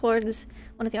tugging towards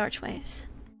one of the archways.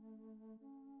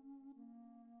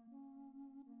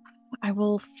 I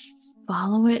will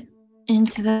follow it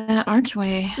into that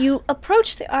archway. You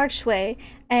approach the archway,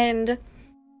 and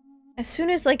as soon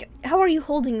as like, how are you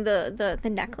holding the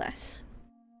necklace?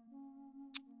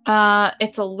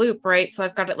 It's a loop, right? So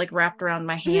I've got it like wrapped around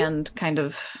my hand, kind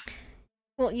of.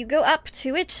 Well, you go up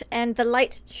to it, and the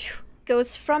light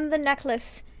goes from the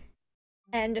necklace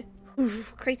and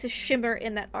creates a shimmer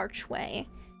in that archway.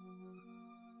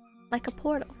 Like a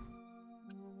portal.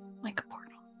 Like a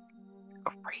portal.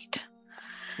 Great.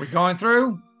 We going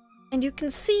through? And you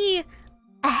can see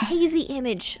a hazy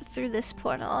image through this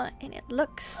portal, and it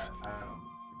looks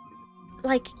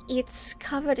like it's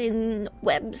covered in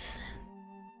webs.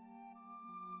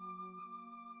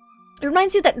 It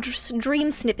reminds you of that dream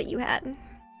snippet you had.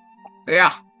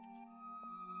 Yeah.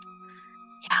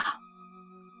 Yeah.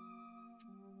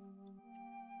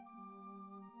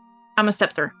 I'm gonna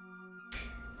step through.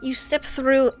 You step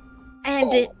through,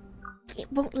 and it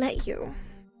won't let you.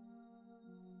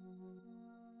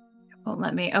 Won't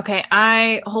let me. Okay,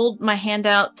 I hold my hand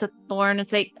out to Thorn and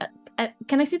say,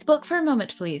 can I see the book for a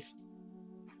moment, please?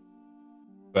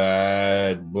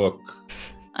 Bad book.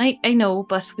 I know,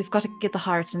 but we've got to get the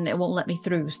heart and it won't let me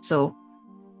through, so...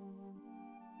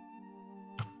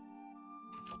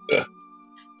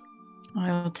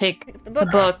 I will take The the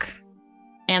book. book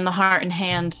and the heart in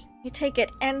hand. You take it,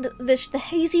 and the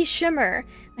hazy shimmer,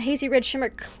 the hazy red shimmer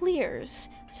clears,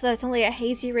 so that it's only a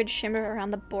hazy red shimmer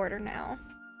around the border now.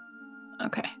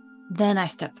 Okay, then I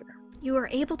step through. You are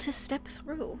able to step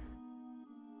through.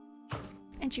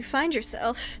 And you find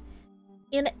yourself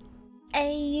in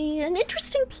an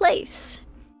interesting place.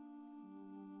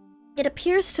 It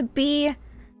appears to be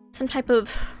some type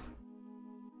of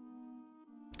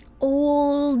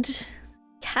old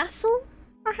castle,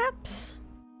 perhaps?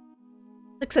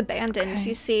 Looks abandoned. Okay.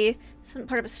 You see some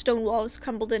part of a stone wall is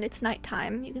crumbled in. It's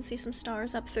nighttime. You can see some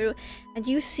stars up through, and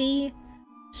you see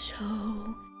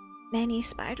so many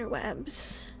spider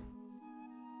webs.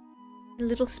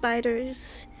 Little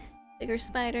spiders, bigger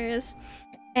spiders,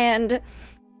 and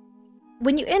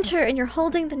when you enter and you're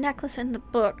holding the necklace and the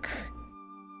book,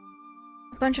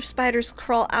 a bunch of spiders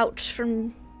crawl out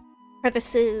from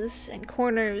crevices and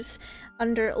corners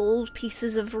under old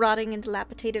pieces of rotting and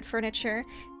dilapidated furniture,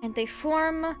 and they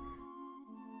form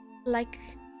like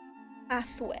a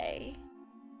pathway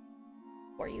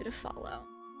for you to follow.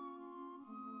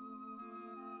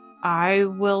 I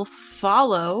will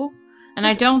follow. And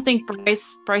I don't think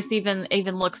Bryce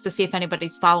even looks to see if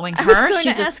anybody's following her. I was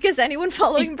going to ask, is anyone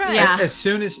following Bryce? Yeah. As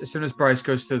soon as Bryce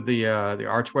goes to the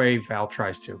archway, Val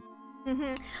tries to.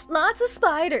 Lots of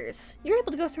spiders. You're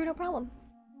able to go through no problem.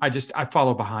 I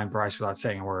follow behind Bryce without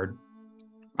saying a word.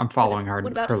 I'm following her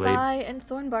What about her lead. Fi and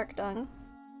Thornbark Dung?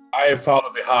 I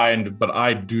follow behind, but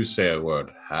I do say a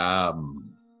word. Fi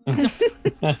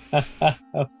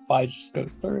just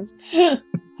goes through.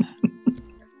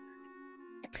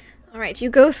 Alright, you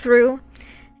go through,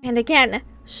 and again,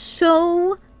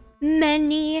 so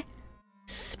many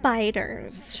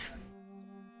spiders.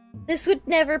 This would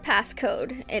never pass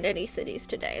code in any cities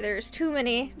today. There's too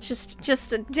many,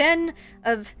 just a den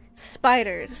of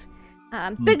spiders.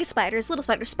 Big spiders, little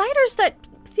spiders that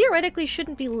theoretically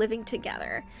shouldn't be living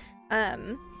together.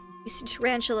 You see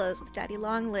tarantulas with daddy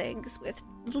long legs, with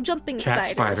little jumping Cat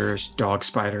spiders. dog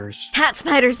spiders. Cat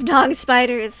spiders, dog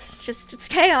spiders. It's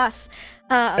chaos.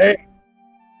 Hey.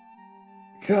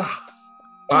 God.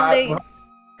 They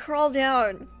crawl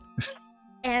down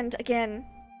and again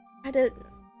try to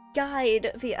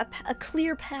guide via a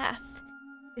clear path.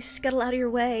 They scuttle out of your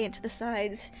way into the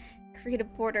sides, create a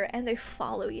border, and they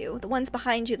follow you. The ones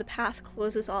behind you, the path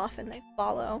closes off and they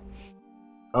follow.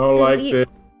 I don't like this.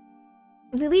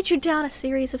 They lead you down a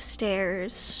series of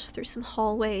stairs, through some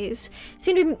hallways. You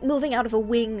seem to be moving out of a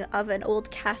wing of an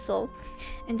old castle.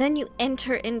 And then you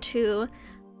enter into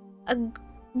a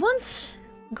once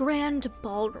grand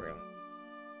ballroom.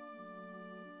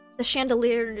 The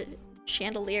chandelier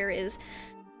is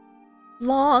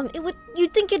long.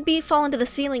 You'd think it'd be fallen to the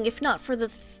ceiling if not for the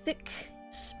thick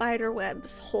spider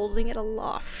webs holding it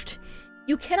aloft.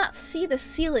 You cannot see the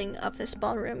ceiling of this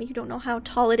ballroom. You don't know how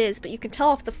tall it is, but you can tell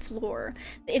off the floor,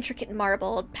 the intricate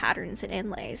marbled patterns and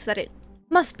inlays, that it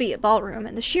must be a ballroom,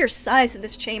 and the sheer size of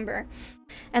this chamber.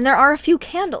 And there are a few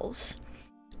candles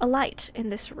alight in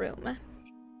this room.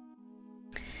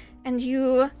 And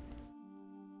you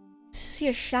see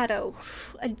a shadow,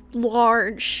 a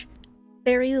large,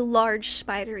 very large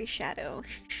spidery shadow,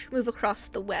 move across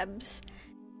the webs.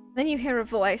 Then you hear a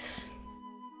voice.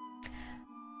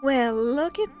 Well,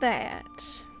 look at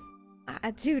that.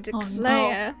 I do declare.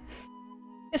 Oh, no.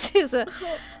 This is a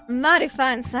mighty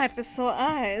fine sight for sore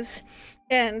eyes.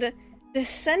 And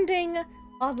descending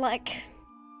on like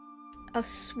a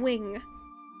swing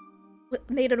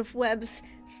made out of webs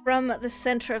from the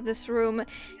center of this room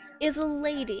is a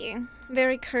lady.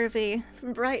 Very curvy,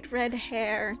 bright red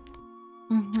hair.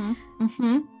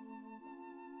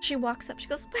 She walks up, she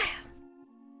goes, well,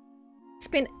 it's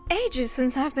been ages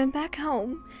since I've been back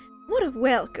home. What a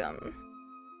welcome.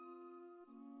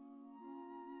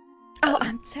 Oh,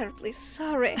 I'm terribly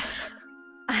sorry.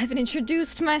 I haven't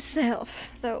introduced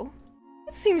myself, though.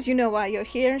 It seems you know why you're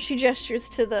here. She gestures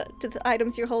to the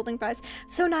items you're holding, Bryce.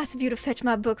 So nice of you to fetch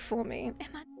my book for me. And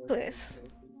my necklace.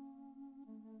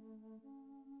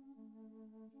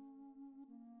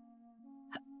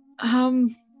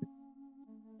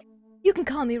 You can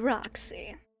call me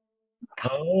Roxy.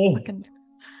 Oh.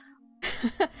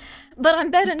 But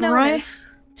I'm better known as,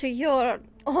 to your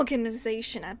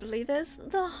organization, I believe, as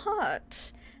the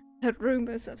Heart. Heard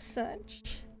rumors of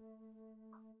such.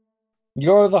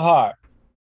 You're the Heart.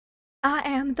 I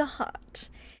am the Heart.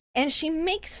 And she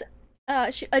makes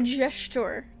a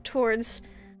gesture towards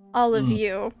all of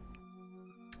you.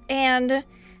 And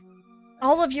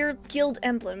all of your guild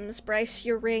emblems, Bryce,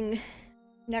 your ring,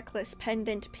 necklace,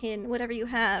 pendant, pin, whatever you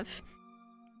have,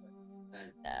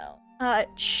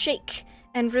 shake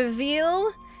and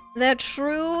reveal their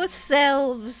true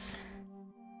selves.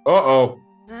 Uh-oh.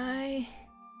 The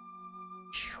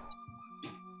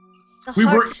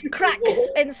heart cracks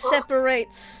and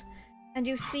separates, and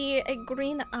you see a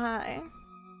green eye.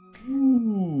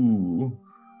 Ooh.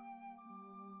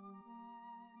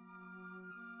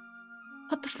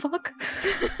 What the fuck?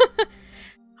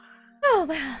 Oh,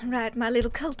 well, right, my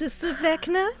little cultist of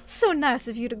Vecna. So nice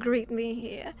of you to greet me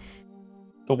here.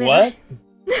 The Well, what?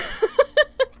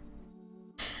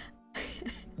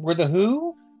 We're the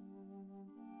who?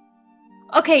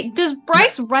 Okay, does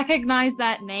Bryce recognize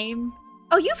that name?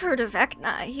 Oh, you've heard of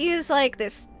Vecna. He is like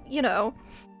this,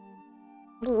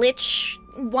 lich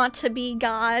want-to-be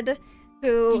god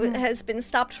who has been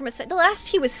stopped from the last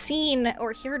he was seen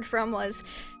or heard from was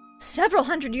several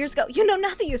hundred years ago. Now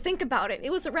that you think about it, it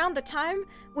was around the time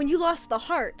when you lost the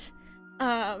heart.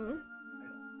 Yep.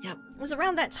 It was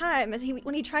around that time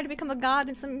when he tried to become a god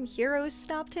and some heroes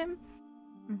stopped him.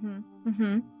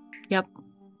 Yep.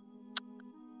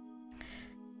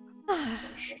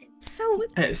 So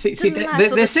this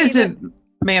isn't,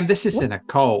 ma'am, this isn't a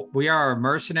cult. We are a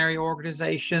mercenary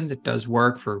organization that does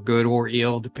work for good or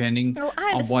ill, depending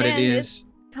I on what it understand is.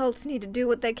 Cults need to do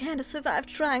what they can to survive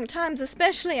trying times,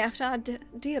 especially after our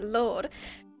dear lord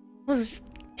was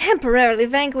temporarily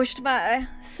vanquished by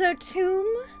Sir Tomb,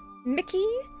 Mickey,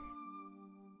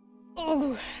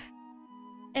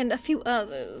 and a few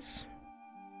others.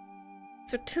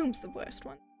 Sir Tomb's the worst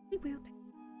one. He will be.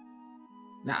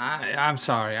 Nah, I'm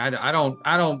sorry. I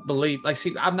don't believe. Like,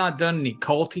 see, I've not done any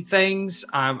culty things.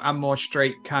 I'm more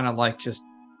straight, kind of like just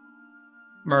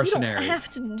mercenary. You don't have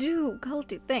to do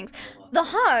culty things. The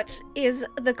heart is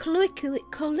the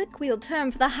colloquial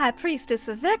term for the high priestess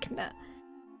of Vecna.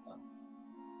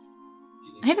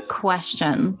 I have a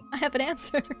question. I have an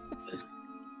answer.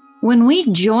 When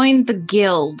we joined the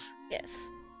guild, Yes.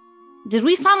 did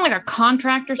we sign like a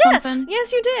contract or something?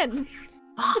 Yes, you did.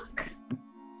 Fuck.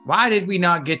 Why did we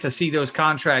not get to see those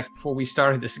contracts before we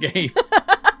started this game?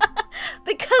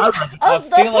 Because I of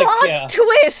the feel like, plot yeah.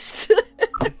 twist.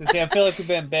 I feel like we've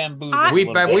been bamboozled. a We've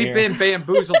little bit been here.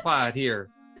 bamboozled here.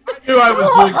 I knew I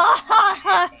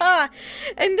was doing.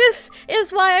 And this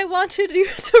is why I wanted you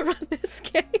to run this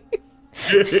game.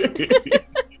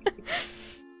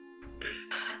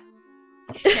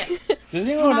 Does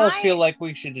anyone else I- feel like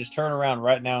we should just turn around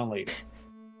right now and leave?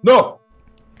 No,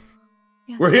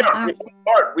 Yes, we're here. abs- We're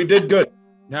smart. We did good.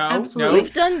 No, Absolutely.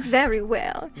 We've done very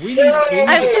well. no. We need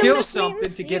I to assume kill this something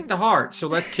means to you- get the heart. So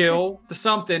let's kill the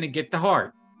something and get the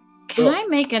heart. Can I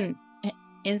make an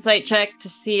insight check to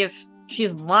see if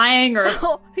she's lying or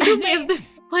You any may, of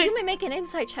this? Like, you may make an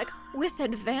insight check with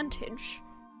advantage.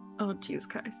 oh Jesus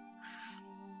Christ!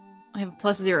 I have a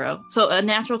 +0, so a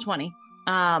natural 20.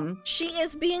 She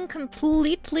is being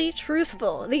completely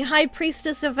truthful. The High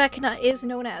Priestess of Vecna is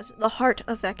known as the Heart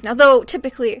of Vecna, though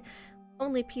typically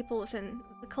only people within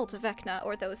the cult of Vecna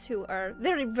or those who are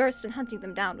very versed in hunting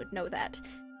them down would know that.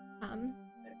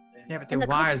 Yeah, but And then the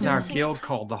why cult is is our missing- guild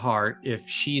called the Heart if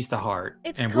she's the Heart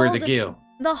It's and we're the called guild?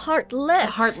 The Heartless.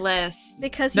 the Heartless.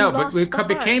 Because you No, but lost we the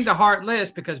became heart. the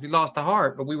Heartless because we lost the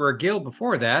heart, but we were a guild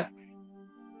before that.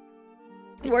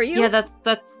 Were you? Yeah,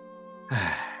 that's.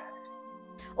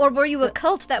 Or were you a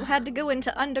cult that had to go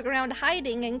into underground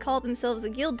hiding and call themselves a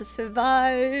guild to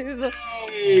survive?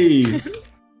 Hey.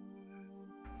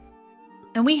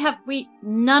 And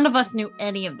none of us knew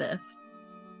any of this.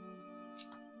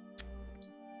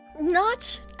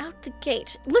 Not out the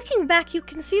gate. Looking back, you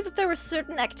can see that there were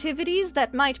certain activities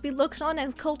that might be looked on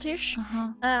as cultish.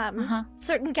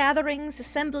 Certain gatherings,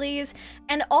 assemblies,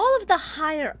 and all of the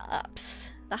higher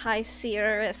ups. The High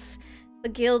Seeress, the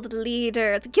guild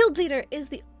leader. The guild leader is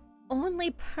the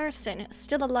only person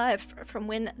still alive from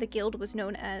when the guild was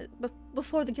known as...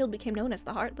 before the guild became known as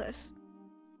the Heartless.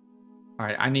 All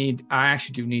right, I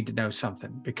actually do need to know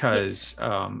something because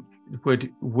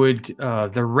would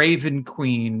the Raven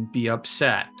Queen be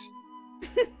upset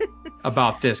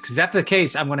about this? Because if that's the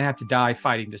case, I'm going to have to die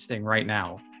fighting this thing right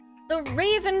now. The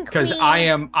Raven Queen... Because I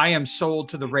am sold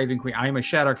to the Raven Queen. I am a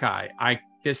Shadowkai.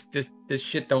 This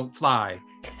shit don't fly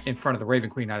in front of the Raven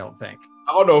Queen, I don't think.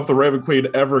 I don't know if the Raven Queen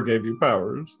ever gave you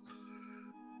powers.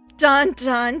 Dun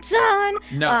dun dun!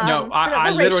 No, I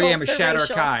the literally racial- am a the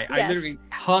Shadowkai. racial, I yes. literally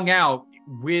hung out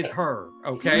with her,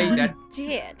 okay? You That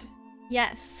did.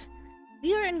 Yes.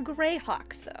 We are in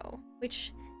Greyhawk, though,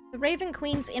 which the Raven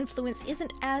Queen's influence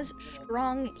isn't as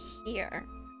strong here.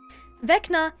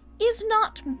 Vecna is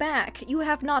not back. You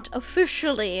have not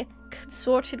officially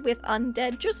consorted with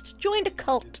undead, just joined a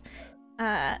cult.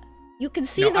 You can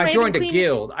see the I Raven joined Queen a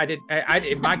guild.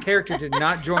 My character did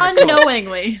not join a cult.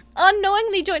 Unknowingly.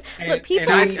 unknowingly join. Look,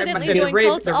 people accidentally join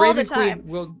cults the all Raven the time. Queen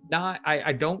will not.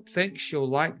 I don't think she'll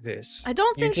like this. I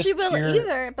don't think You're she will just-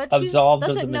 either, but she Absolved of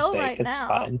the doesn't know mistake. right It's now.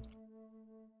 fine.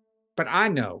 But I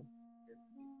know,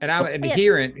 and I'm an Yes.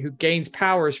 adherent who gains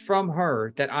powers from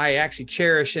her that I actually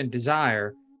cherish and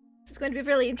desire. This is going to be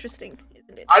really interesting,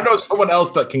 isn't it? I know someone else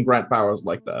that can grant powers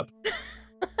like that.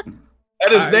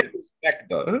 And his name is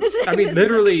I mean,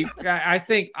 literally, I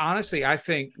think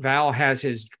Val has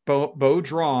his bow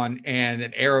drawn and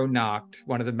an arrow knocked,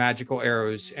 one of the magical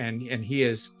arrows, and he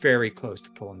is very close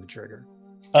to pulling the trigger.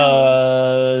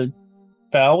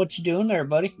 Val, what you doing there,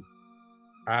 buddy?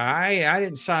 I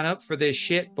didn't sign up for this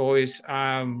shit, boys.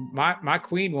 My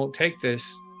queen won't take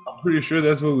this. I'm pretty sure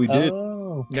that's what we did.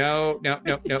 Oh. No.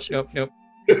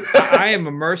 I am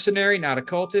a mercenary, not a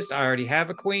cultist. I already have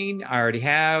a queen. I already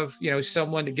have,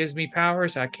 someone that gives me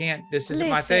powers. I can't. This isn't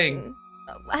my thing.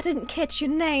 I didn't catch your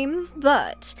name,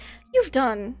 but you've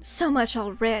done so much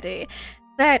already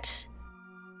that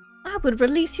I would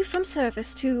release you from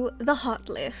service to the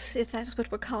Heartless, if that's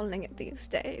what we're calling it these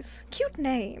days. Cute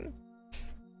name.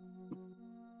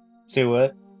 Say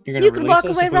what? You can walk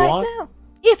away right now,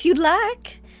 if you'd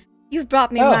like. You've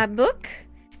brought me my book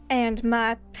and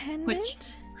my pendant. Which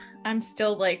I'm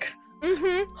still like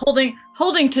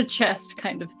holding to chest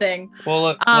kind of thing. Well,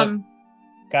 look,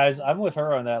 guys, I'm with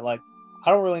her on that. Like,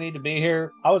 I don't really need to be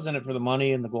here. I was in it for the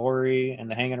money and the glory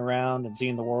and the hanging around and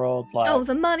seeing the world. Like, oh,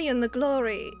 the money and the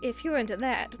glory. If you're into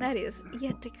that, that is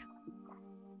yet to come.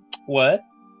 What?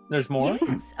 There's more?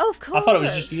 Yes, of course. I thought it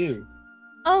was just you.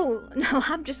 Oh, no,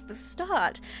 I'm just the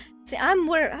start. See, I'm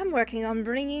working on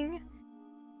bringing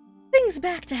things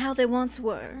back to how they once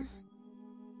were.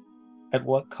 At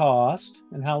what cost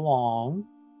and how long?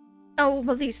 Oh,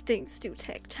 well, these things do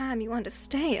take time, you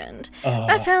understand.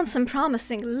 I found some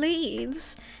promising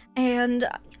leads, and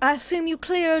I assume you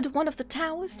cleared one of the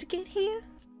towers to get here?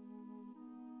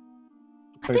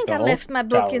 I think I left my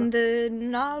book in the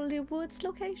Gnarly Woods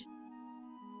location.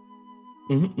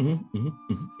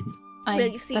 Well,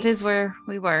 you see, that is where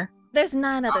we were. There's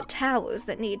 9 other towers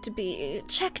that need to be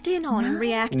checked in on and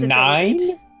reactivated.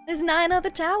 9? There's 9 other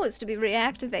towers to be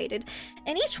reactivated,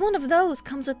 and each one of those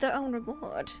comes with their own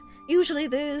reward. Usually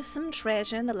there's some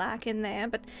treasure and the like in there,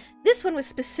 but this one was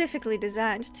specifically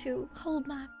designed to hold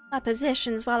my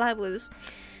possessions while I was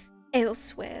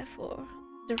elsewhere for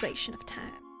duration of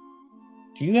time.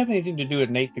 Do you have anything to do with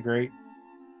Nate the Great?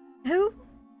 Who?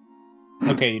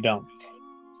 Okay, you don't.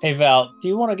 Hey, Val, do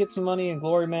you want to get some money in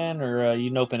Glory, man, or are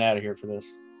you noping out of here for this?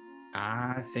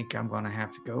 I think I'm going to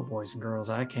have to go, boys and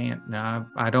girls. I can't. No,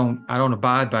 I don't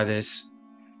abide by this.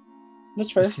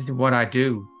 That's fair. This is what I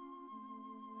do.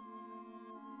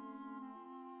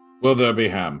 Will there be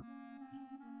ham?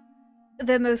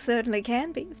 There most certainly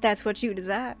can be, if that's what you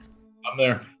desire. I'm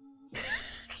there.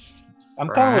 I'm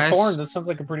kind of with Bryce? Thorn. This sounds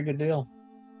like a pretty good deal.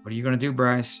 What are you going to do,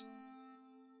 Bryce?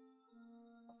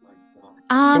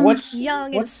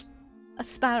 Young and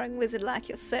aspiring wizard like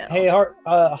yourself. Hey,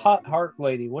 hot heart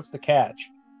lady, what's the catch?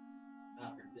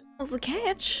 Well, the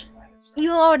catch?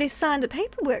 You already signed the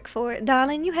paperwork for it,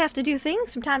 darling. You have to do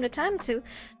things from time to time to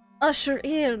usher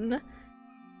in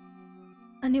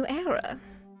a new era.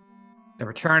 The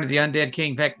return of the undead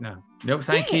King Vecna. No,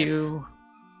 thank you.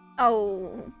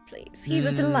 Oh, please. He's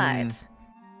a delight.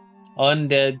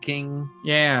 Undead King.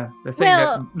 Yeah, the thing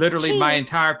that literally my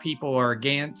entire people are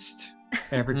against.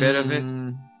 Every bit of it.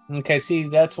 Okay, see,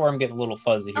 that's where I'm getting a little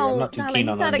fuzzy here. I'm not too darling, keen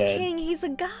on he's not undead. a king, he's a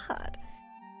god.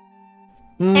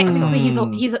 Technically,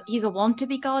 he's a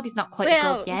want-to-be god. He's not quite a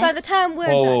god yet. By the time we're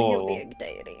done, he'll be a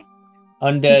deity.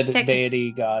 Undead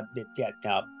deity god. Yeah,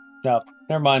 no.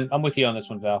 Never mind. I'm with you on this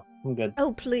one, Val. I'm good.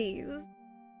 Oh, please.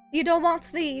 You don't want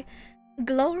the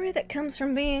glory that comes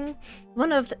from being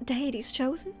one of the deities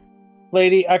chosen?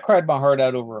 Lady, I cried my heart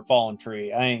out over a fallen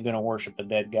tree. I ain't gonna worship a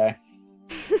dead guy.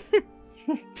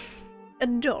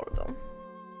 Adorable.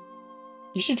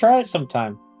 You should try it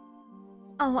sometime.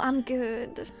 Oh, I'm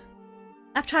good.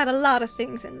 I've tried a lot of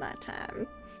things in my time.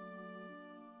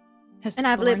 And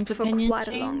I've lived for quite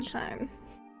a long time.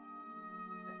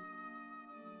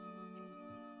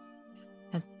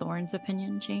 Has Thorn's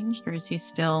opinion changed, or is he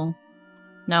still...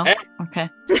 No? Ham. Okay.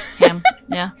 Ham,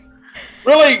 yeah.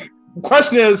 Really, the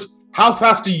question is, how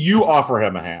fast do you offer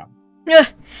him a ham?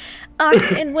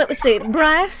 And what was it?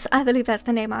 Bryce? I believe that's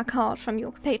the name I called from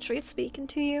your compatriots speaking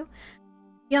to you.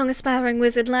 Young aspiring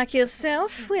wizard like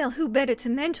yourself. Well, who better to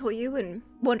mentor you in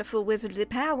wonderful wizardly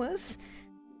powers?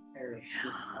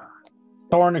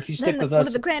 Thorn, if you stick with one us...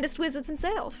 of the grandest wizards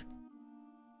himself.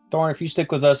 Thorn, if you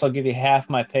stick with us, I'll give you half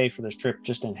my pay for this trip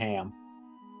just in ham.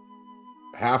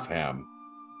 Half ham.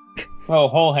 Oh,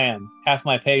 whole ham. Half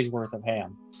my pay's worth of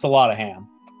ham. It's a lot of ham.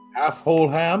 Half whole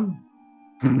ham?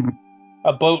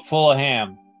 A boat full of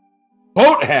ham.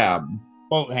 Boat ham!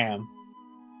 Boat ham.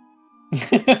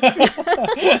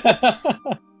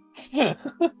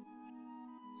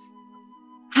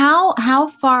 How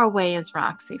far away is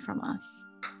Roxy from us?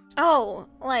 Oh,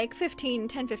 like 10,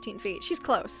 15 feet. She's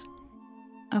close.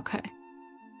 Okay.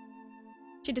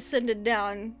 She descended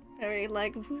down Very,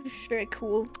 like, whoosh, very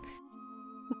cool.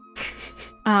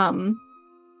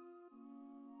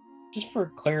 Just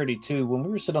for clarity too, when we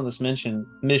were sitting on this mission,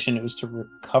 it was to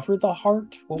recover the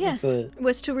heart. What Yes, was it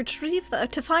was to retrieve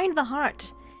to find the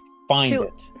heart. find to-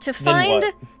 it? To Then find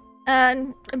what?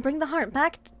 and bring the heart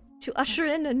back to usher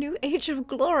in a new age of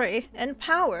glory and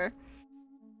power.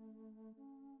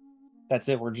 That's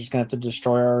it. We're just gonna have to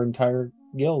destroy our entire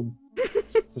guild.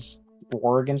 It's just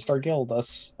war against our guild.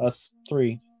 Us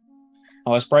three.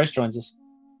 Unless Bryce joins us.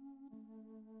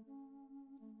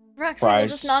 Roxy will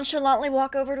just Bryce. nonchalantly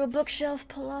walk over to a bookshelf,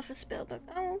 pull off a spellbook.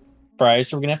 Oh,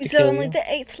 Bryce, we're gonna have to he's kill only you. the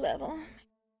 8th level.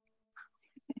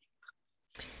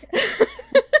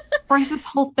 Bryce's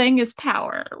whole thing is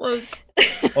power. Like,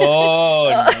 Oh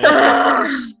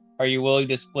no. Are you willing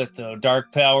to split though?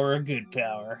 Dark power or good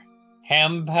power?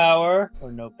 Ham power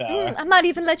or no power? I might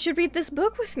even let you read this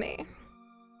book with me.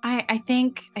 I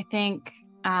think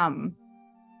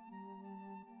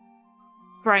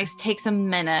Bryce takes a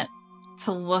minute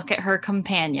to look at her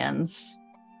companions.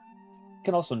 You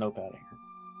can also nope out of here.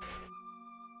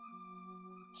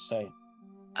 Say.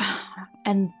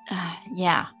 And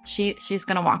yeah, she's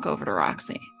gonna walk over to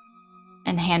Roxy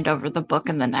and hand over the book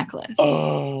and the necklace.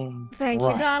 Oh, Thank you,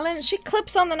 right. darling. She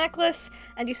clips on the necklace,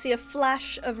 and you see a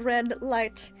flash of red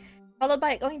light, followed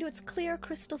by it going to its clear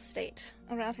crystal state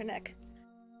around her neck.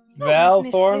 Val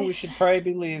Miss Thorne, we Grace. should probably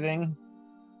be leaving.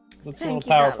 Looks a Thank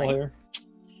little you, powerful darling. here.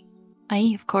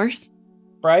 Aye, of course.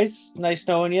 Bryce, nice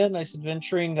knowing you. Nice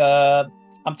adventuring.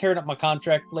 I'm tearing up my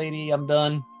contract, lady. I'm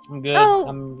done. I'm good. Oh,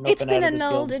 I'm it's noping been out of this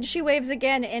annulled, guild. and she waves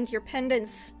again, and your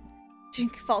pendants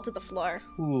fall to the floor.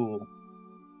 Ooh.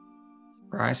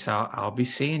 Bryce, I'll be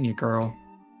seeing you, girl.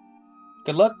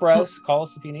 Good luck, Bryce. Call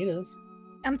us if you need us.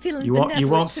 I'm feeling You won't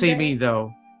benevolent see today. me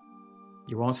though.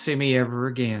 You won't see me ever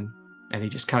again. And he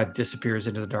just kind of disappears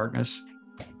into the darkness.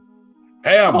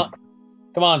 Ham.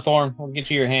 Come on, Thorne. We'll get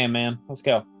you your hand, man. Let's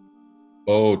go.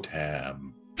 Boat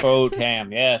ham. Boat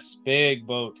ham. Yes, big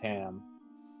boat ham.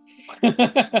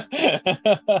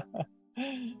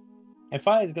 And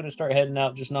Fi is going to start heading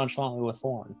out just nonchalantly with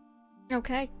Thorne.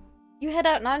 Okay. You head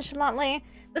out nonchalantly.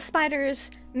 The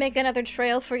spiders make another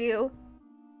trail for you,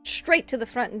 straight to the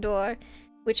front door,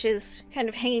 which is kind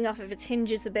of hanging off of its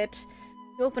hinges a bit.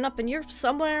 You open up and you're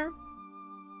somewhere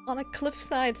on a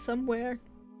cliffside somewhere.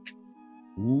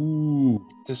 Ooh.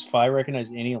 Does Fi recognize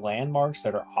any landmarks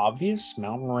that are obvious?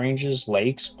 Mountain ranges,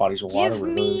 lakes, bodies of water, Give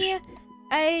rivers?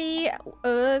 me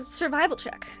a survival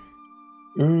check.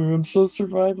 I'm so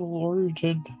survival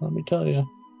oriented, let me tell you.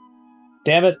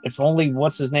 Damn it, if only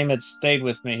what's his name had stayed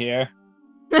with me here.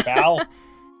 Val?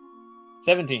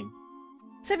 17.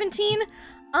 17.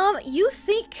 You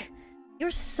think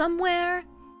you're somewhere.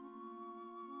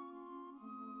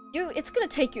 It's gonna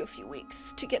take you a few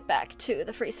weeks to get back to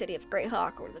the free city of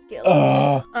Greyhawk or the guild.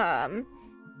 Got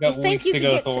You think weeks you to could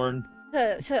go, get Thorne.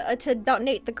 to about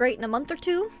Nate the Great in a month or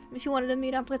two, if you wanted to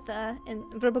meet up with in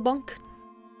Verbabunk.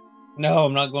 No,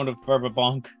 I'm not going to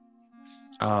Verbabonk.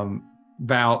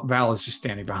 Val is just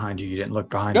standing behind you. You didn't look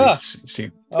behind Ah. you.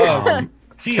 See, Oh, um,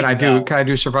 jeez, can I Val.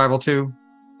 do survival too?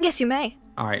 Yes, you may.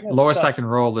 All right. Yeah, Lowest I stuff. can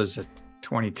roll is a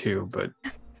 22, but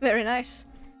Very nice.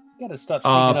 Gotta stop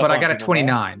sneaking up but I on got a people,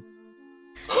 29.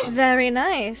 Very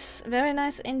nice. Very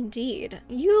nice indeed.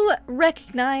 You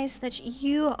recognize that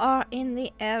you are in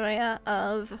the area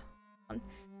of.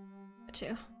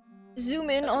 To zoom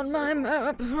in on my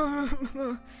map.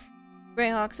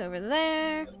 Greyhawk's over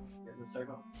there.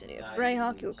 City of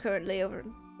Greyhawk. You're currently over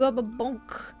in Bubba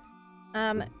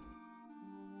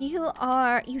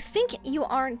You think you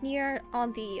are near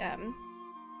on the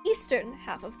eastern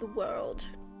half of the world.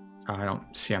 I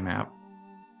don't see a map.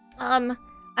 I'm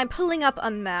pulling up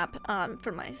a map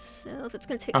for myself. It's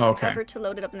gonna take Oh, okay. forever to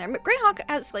load it up in there. But Greyhawk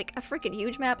has like a freaking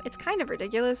huge map. It's kind of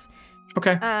ridiculous.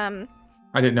 Okay.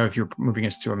 I didn't know if you were moving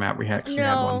us to a map we actually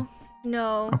had one.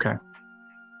 No. Okay.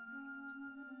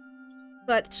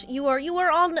 But you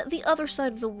are on the other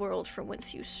side of the world from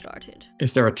whence you started.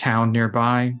 Is there a town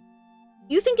nearby?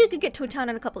 You think you could get to a town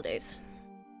in a couple days?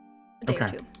 A day or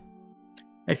Okay. two.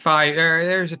 If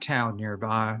there's a town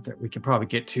nearby that we could probably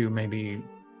get to, maybe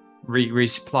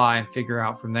resupply and figure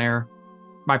out from there.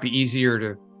 Might be easier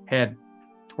to head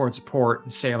towards a port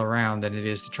and sail around than it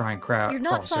is to try and You're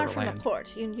not cross far over from a land.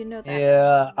 port. You know that.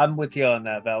 Yeah, I'm with you on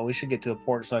that, Val. We should get to a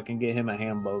port so I can get him a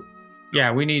ham boat.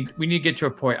 Yeah, we need to get to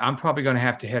a point. I'm probably going to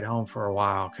have to head home for a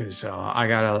while because I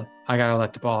gotta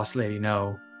let the boss lady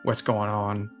know what's going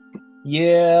on.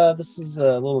 Yeah, this is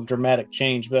a little dramatic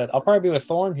change, but I'll probably be with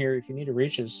Thorn here if you need to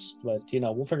reach us. But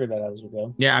we'll figure that out as we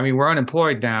go. Yeah, I mean, we're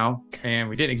unemployed now, and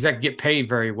we didn't exactly get paid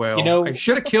very well. I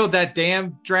should have killed that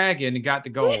damn dragon and got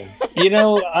the gold.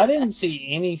 I didn't see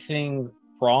anything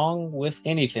wrong with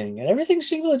anything, and everything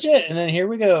seemed legit. And then here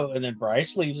we go, and then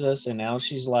Bryce leaves us, and now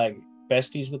she's like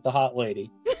besties with the hot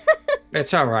lady.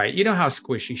 It's all right. You know how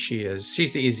squishy she is.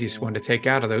 She's the easiest one to take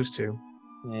out of those two.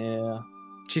 Yeah.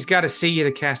 She's got to see you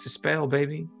to cast a spell,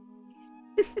 baby.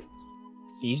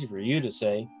 It's easy for you to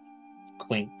say.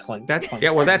 Clink, clink. Clink.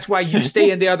 Yeah, well, that's why you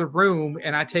stay in the other room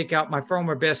and I take out my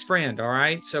former best friend, all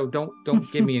right? So don't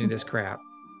give me any of this crap.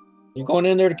 You going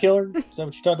in there to kill her? Is that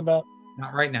what you're talking about?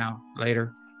 Not right now.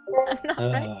 Later. Not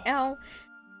right now.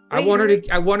 I want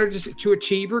her to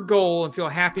achieve her goal and feel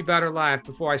happy about her life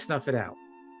before I snuff it out.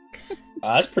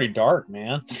 That's pretty dark,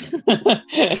 man.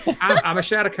 I'm a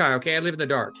Shadowkai, okay? I live in the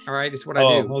dark, all right? That's what I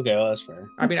do. Okay, well, that's fair.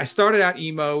 I mean, I started out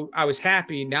emo. I was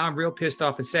happy. Now I'm real pissed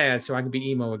off and sad, so I can be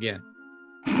emo again.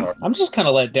 I'm just kind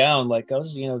of let down. Like, I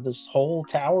was, this whole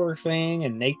tower thing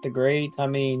and Nate the Great. I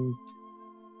mean,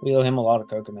 we owe him a lot of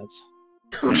coconuts.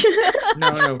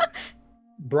 No.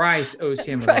 Bryce owes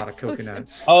him a lot of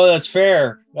coconuts. Oh, that's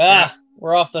fair.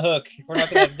 We're off the hook. We're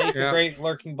not going to have Nate the Great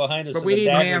lurking behind us. But we need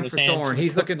ham for Thorn.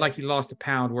 He's looking like he lost a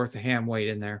pound worth of ham weight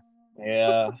in there.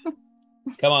 Yeah.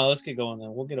 Come on, let's get going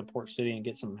then. We'll get to Port City and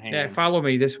get some ham. Yeah, follow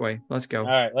me this way. Let's go. All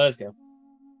right, let's go.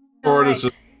 Thorn is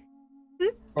just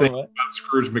Think about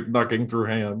Scrooge McNucking through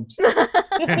hams.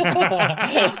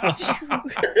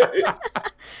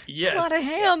 Yes. A lot of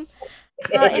ham.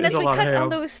 And as we cut on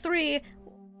those three,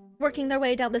 working their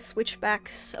way down the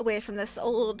switchbacks away from this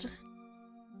old,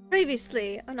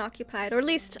 previously unoccupied, or at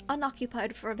least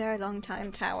unoccupied for a very long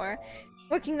time, tower,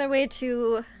 working their way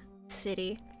to the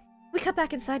city, we cut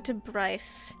back inside to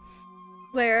Bryce,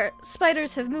 where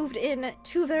spiders have moved in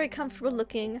 2 very comfortable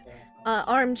looking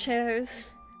armchairs.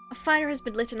 A fire has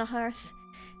been lit in a hearth.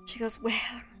 She goes, well,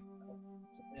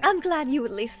 I'm glad you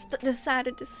at least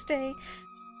decided to stay.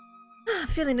 I'm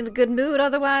feeling in a good mood,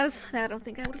 otherwise I don't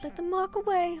think I would have let them walk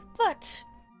away. But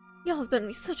y'all have done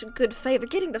me such a good favor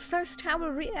getting the first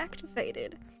tower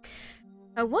reactivated.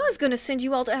 I was gonna send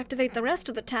you all to activate the rest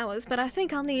of the towers, but I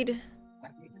think I'll need,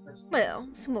 well,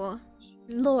 some more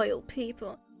loyal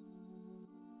people.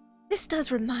 This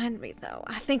does remind me, though,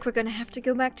 I think we're gonna have to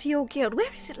go back to your guild.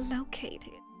 Where is it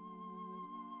located?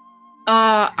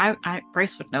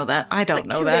 Bryce would know that. I don't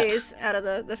know 2 that. days out of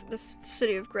the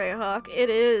city of Greyhawk. It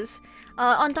is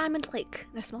on Diamond Lake,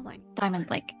 a small mine. Diamond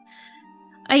Lake.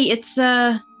 It's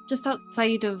just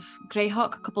outside of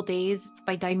Greyhawk, a couple days. It's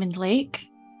by Diamond Lake.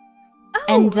 Oh,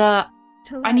 and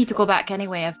delightful. I need to go back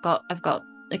anyway. I've got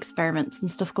experiments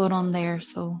and stuff going on there,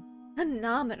 so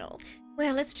Phenomenal.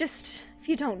 Well, let's just, if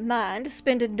you don't mind,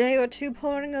 spend a day or 2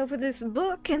 poring over this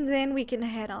book, and then we can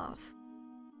head off.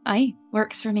 aye,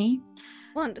 works for me.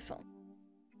 Wonderful.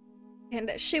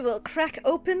 And she will crack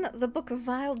open the Book of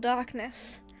Vile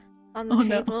Darkness on the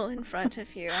table in front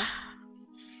of you.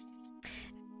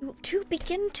 To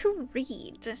begin to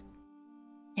read.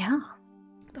 Yeah.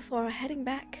 Before heading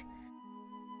back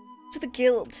to the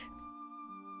guild.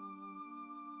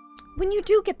 When you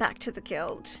do get back to the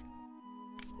guild,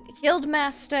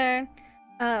 Guildmaster,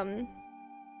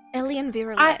 Elian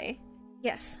Virale.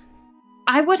 Yes.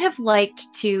 I would have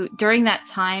liked to, during that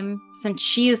time, since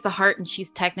she is the heart and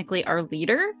she's technically our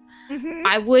leader,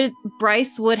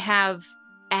 Bryce would have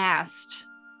asked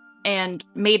and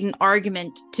made an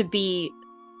argument to be,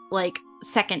 like,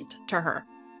 second to her.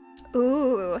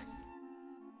 Ooh.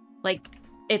 Like,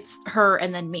 it's her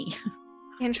and then me.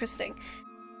 Interesting.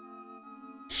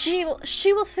 She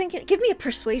will think it. Give me a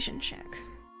persuasion check.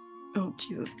 Oh,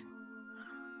 Jesus.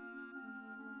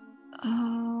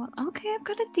 Okay, I've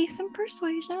got a decent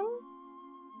persuasion.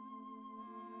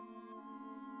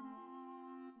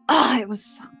 It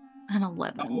was an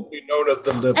 11. That will be known as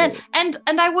the liberal. And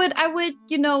I would,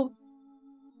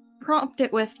 prompt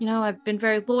it with, I've been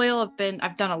very loyal.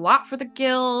 I've done a lot for the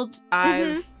guild.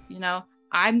 I'm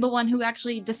the one who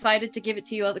actually decided to give it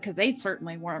to you because they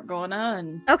certainly weren't gonna.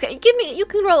 And okay, you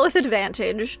can roll with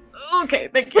advantage. Okay,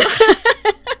 thank you.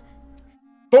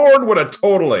 Thorn would have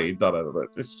totally done it.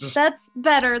 It's just That's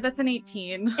better. That's an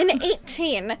 18. An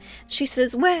 18. She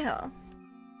says, well,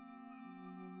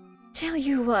 tell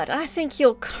you what, I think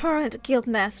your current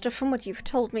guildmaster, from what you've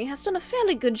told me, has done a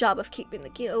fairly good job of keeping the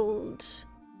guild,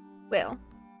 well,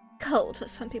 cult,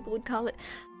 as some people would call it,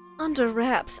 under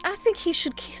wraps. I think he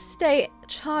should stay in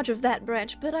charge of that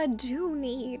branch, but I do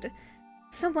need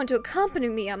someone to accompany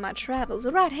me on my travels,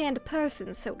 a right-hand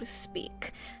person, so to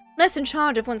speak. Less in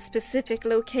charge of one specific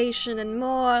location and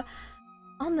more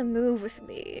on the move with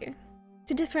me.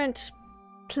 to different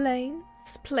planes,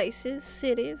 places,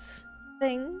 cities,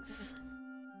 things.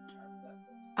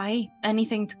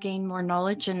 Anything to gain more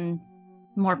knowledge and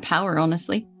more power,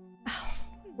 honestly. Oh,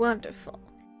 wonderful.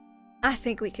 I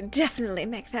think we can definitely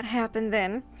make that happen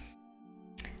then.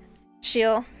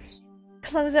 She'll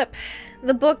close up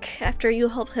the book after you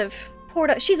help have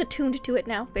poured out. She's attuned to it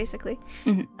now, basically.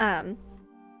 Mm-hmm.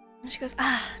 She goes,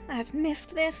 I've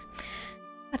missed this.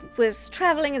 I was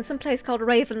traveling in some place called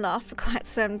Ravenloft for quite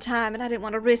some time, and I didn't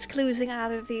want to risk losing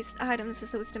either of these items,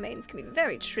 as those domains can be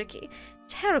very tricky.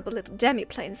 Terrible little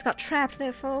demi-planes got trapped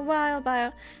there for a while by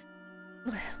a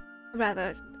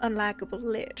rather unlikable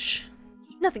lich.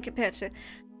 Nothing compared to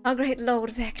our great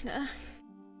Lord Vecna.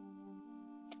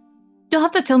 You'll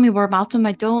have to tell me more about him.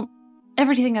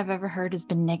 Everything I've ever heard has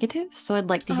been negative, so I'd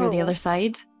like to hear the other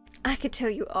side. I could tell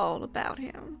you all about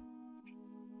him.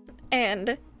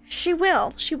 And she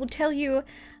will. She will tell you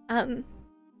all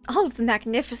of the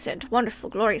magnificent, wonderful,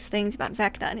 glorious things about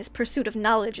Vecna and his pursuit of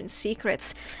knowledge and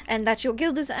secrets, and that your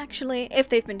guild is actually, if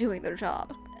they've been doing their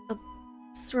job, a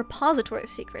repository of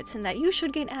secrets, and that you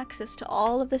should gain access to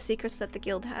all of the secrets that the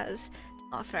guild has to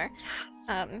offer.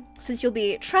 Yes. Since you'll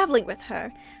be traveling with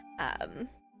her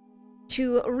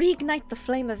to reignite the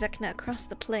flame of Vecna across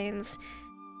the plains.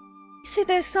 You see,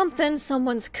 there's something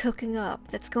someone's cooking up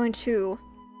that's going to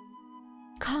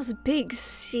cause a big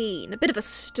scene, a bit of a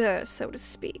stir, so to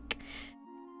speak.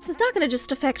 It's not going to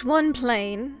just affect one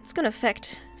plane, it's going to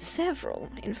affect several,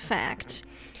 in fact.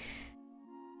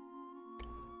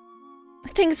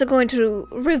 Things are going to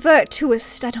revert to I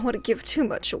don't want to give too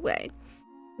much away.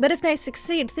 But if they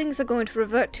succeed, things are going to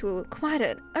revert to quite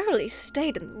an early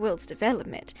state in the world's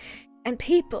development, and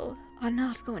people are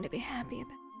not going to be happy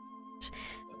about it.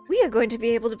 We are going to be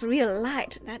able to bring a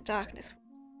light in that darkness.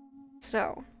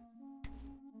 So,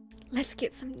 let's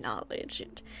get some knowledge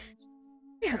and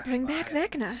bring back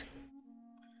Vecna.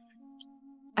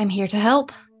 I'm here to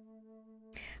help.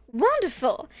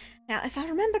 Wonderful! Now, if I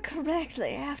remember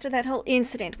correctly, after that whole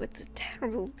incident with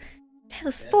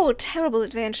those 4 terrible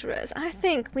adventurers, I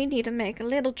think we need to make a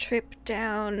little trip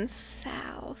down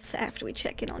south after we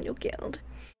check in on your guild.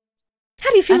 How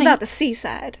do you feel about the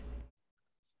seaside?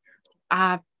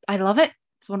 I love it.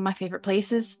 It's one of my favorite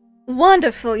places.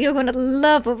 Wonderful! You're going to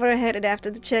love where we're headed after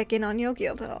the check-in on your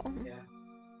guild hall.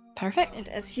 Perfect. And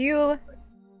as you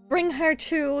bring her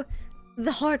to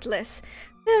the Heartless,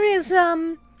 there is,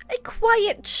 a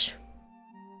quiet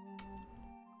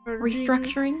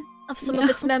restructuring of some of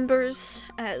its members,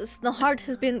 as the heart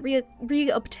has been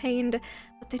re-obtained,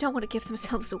 but they don't want to give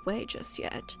themselves away just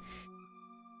yet.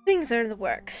 Things are in the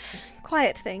works.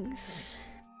 Quiet things.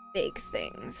 Big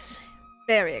things.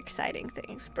 Very exciting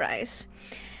things, Bryce.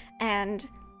 And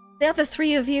the other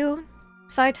 3 of you,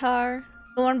 Phytar,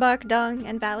 Thornbark Dung,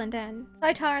 and Valendan.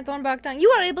 Phytar, Thornbark Dung, you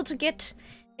are able to get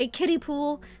a kiddie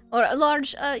pool, or a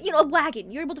large, a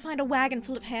wagon. You're able to find a wagon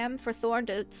full of ham for Thorn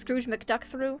to Scrooge McDuck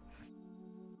through.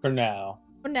 For now.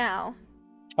 For now.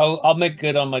 I'll make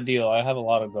good on my deal. I have a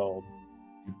lot of gold.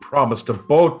 You promised a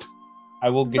boat. I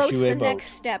will get Boat's you a the boat. next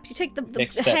step. You take the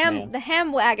step, ham man. the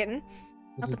ham wagon,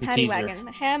 This not is the the paddy teaser. wagon,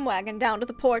 the ham wagon down to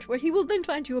the port, where he will then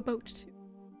find you a boat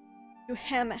to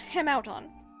ham out on.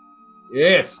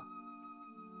 Yes.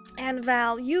 And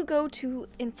Val, you go to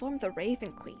inform the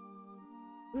Raven Queen.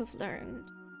 You have learned.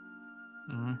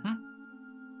 Mm-hmm.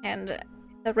 And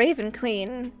the Raven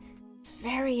Queen is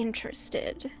very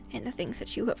interested in the things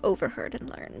that you have overheard and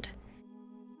learned.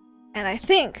 And I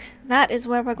think that is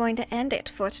where we're going to end it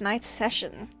for tonight's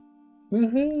session.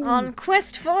 Woohoo. On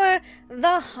Quest for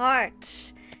the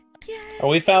Heart. Yay! Oh,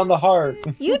 we found the heart.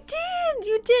 You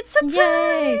did! Surprise!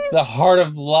 Yay! The heart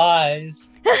of lies.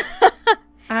 Look.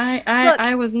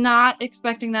 I was not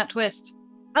expecting that twist.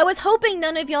 I was hoping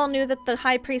none of y'all knew that the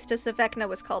High Priestess of Vecna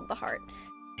was called the Heart.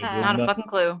 Not a fucking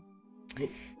clue.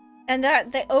 And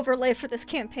that the overlay for this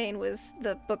campaign was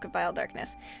the Book of Vile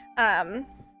Darkness. Oh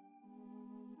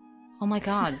my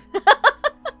god.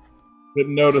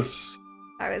 Didn't notice.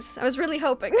 I was really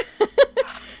hoping.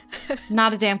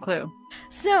 Not a damn clue.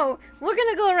 So, we're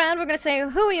gonna go around, we're gonna say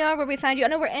who we are, where we find you. I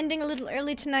know we're ending a little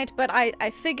early tonight, but I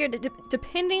figured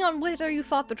depending on whether you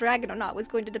fought the dragon or not was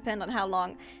going to depend on how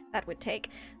long that would take.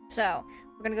 So,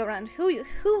 we're gonna go around who you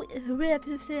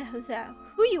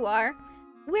are,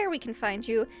 where we can find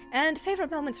you, and favorite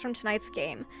moments from tonight's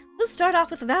game. We'll start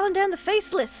off with Valendan the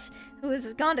Faceless, who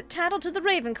has gone to tattle to the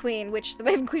Raven Queen, which the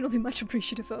Raven Queen will be much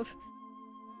appreciative of.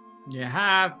 You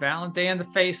have Valendan the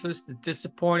Faceless, the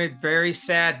disappointed, very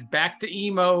sad, back to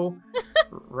emo,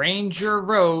 ranger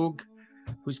rogue,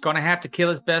 who's going to have to kill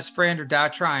his best friend or die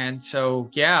trying. So,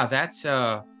 yeah, that's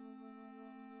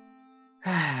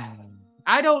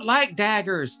I don't like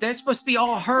daggers. They're supposed to be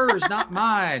all hers, not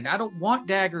mine. I don't want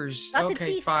daggers. Not the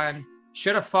Okay, teeth. fine.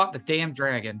 Should have fought the damn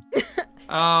dragon.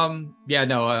 Just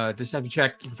have to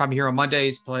check. You can find me here on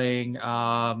Mondays playing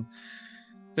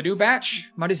the new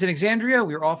batch, Mondays in Exandria.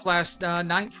 We were off last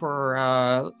night for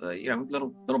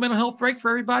little mental health break for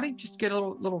everybody. Just to get a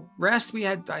little rest. We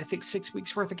had, I think, 6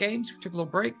 weeks worth of games. We took a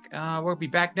little break. We'll be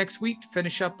back next week to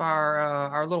finish up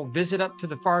our little visit up to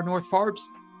the far north farbs.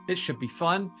 It should be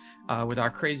fun with our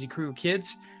crazy crew of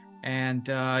kids. And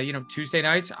Tuesday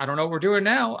nights, I don't know what we're doing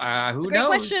now. Who Great knows?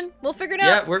 question. We'll figure it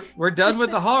out. Yeah, we're done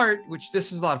with the heart, which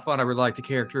this is a lot of fun. I really like the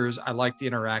characters. I like the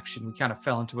interaction. We kind of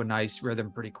fell into a nice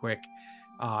rhythm pretty quick,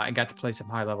 and got to play some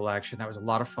high level action. That was a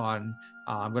lot of fun.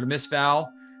 I'm gonna miss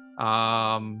Val,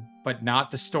 but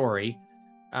not the story.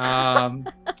 And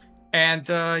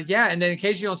then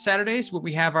occasionally on Saturdays when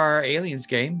we have our aliens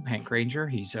game, Hank Granger,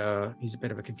 he's a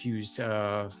bit of a confused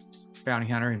bounty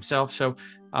hunter himself. So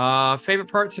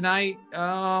favorite part tonight,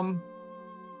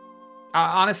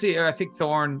 honestly, I think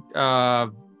Thorn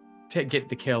get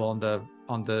the kill on the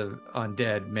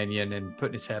undead minion and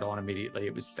putting his head on immediately.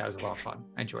 That was a lot of fun.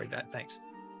 I enjoyed that. Thanks.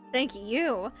 Thank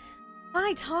you.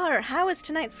 Hi, Tar. How was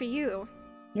tonight for you?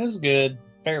 It was good.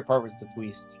 Favorite part was the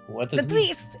twist. What The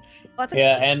twist. What the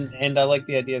Yeah, twist? and I like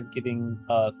the idea of getting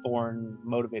Thorn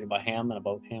motivated by Ham and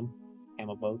about Ham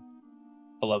a boat.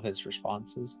 I love his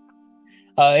responses.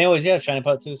 Anyways, yeah, Shiny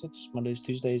Pot 206, Mondays,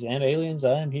 Tuesdays, and Aliens.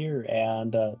 I am here,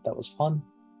 and that was fun.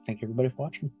 Thank you, everybody, for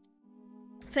watching.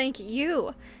 Thank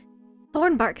you.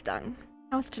 Thornbark Dung.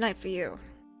 How was tonight for you?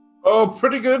 Oh,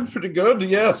 pretty good.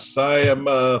 Yes, I am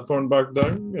Thornbark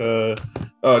Dung,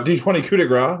 D20 coup de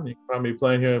grace. You can find me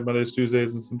playing here Mondays,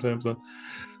 Tuesdays, and sometimes on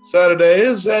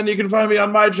Saturdays. And you can find me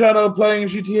on my channel playing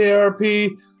GTA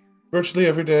RP virtually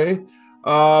every day.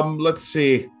 Let's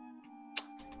see.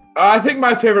 I think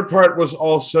my favorite part was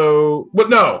also... But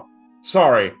no,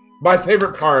 sorry. My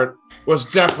favorite part was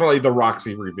definitely the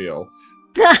Roxy reveal.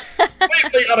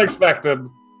 Completely unexpected.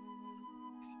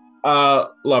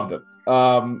 Loved it.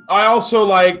 I also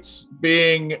liked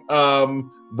being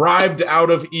bribed out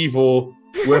of evil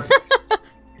with...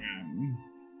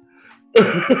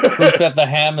 Proof that the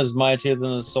ham is mightier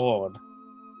than the sword.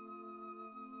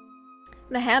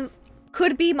 The ham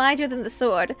could be mightier than the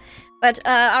sword, but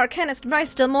Arcanist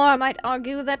Bryce Delmore might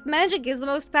argue that magic is the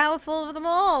most powerful of them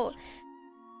all.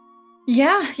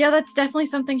 Yeah, that's definitely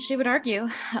something she would argue.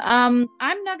 I'm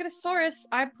Nugatosaurus.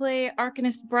 I play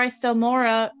Arcanist Bryce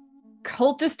Delmora,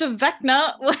 Cultist of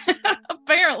Vecna,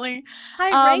 apparently.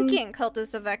 High-ranking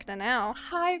Cultist of Vecna now.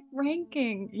 High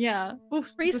ranking, yeah. Oof,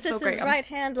 this is so Priestess's great.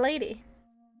 right-hand lady.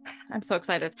 I'm so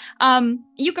excited.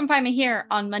 You can find me here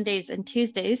on Mondays and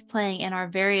Tuesdays playing in our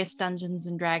various Dungeons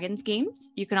and Dragons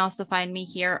games. You can also find me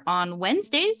here on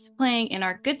Wednesdays playing in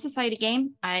our Good Society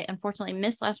game. I unfortunately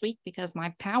missed last week because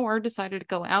my power decided to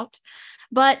go out,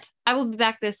 but I will be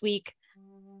back this week.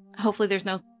 Hopefully there's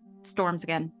no storms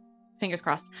again. Fingers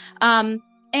crossed.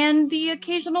 And the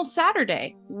occasional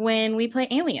Saturday when we play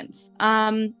Aliens.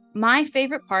 My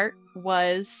favorite part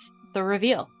was the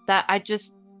reveal that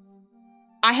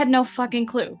I had no fucking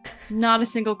clue. Not a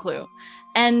single clue.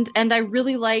 And I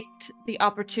really liked the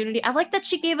opportunity. I like that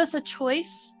she gave us a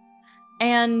choice.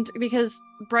 And because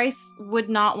Bryce would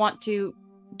not want to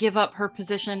give up her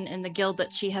position in the guild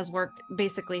that she has worked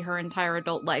basically her entire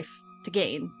adult life to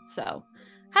gain. So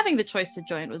having the choice to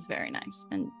join was very nice.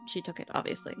 And she took it,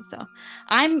 obviously. So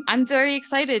I'm very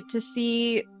excited to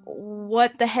see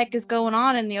what the heck is going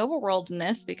on in the overworld in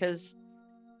this, because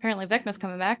apparently Vecna's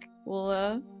coming back.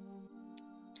 We'll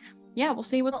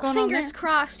see what's going on there. Fingers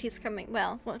crossed he's coming.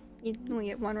 Well, you only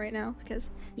get one right now because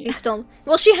he's still...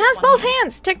 Well, she has both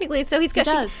hands, technically, so he's got...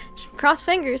 She cross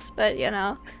fingers, but,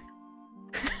 Yeah.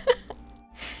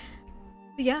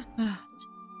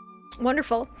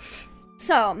 Wonderful.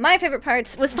 So, my favorite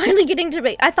parts was finally getting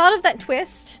to... I thought of that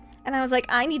twist, and I was like,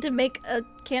 I need to make a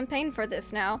campaign for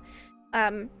this now.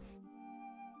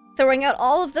 Throwing out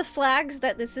all of the flags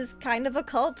that this is kind of a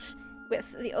cult...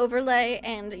 with the overlay,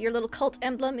 and your little cult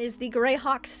emblem is the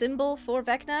Greyhawk symbol for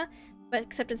Vecna, but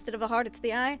except instead of a heart, it's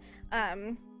the eye.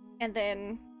 And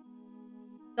then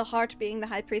the heart being the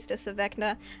High Priestess of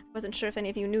Vecna. Wasn't sure if any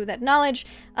of you knew that knowledge,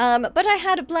 but I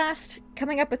had a blast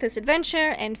coming up with this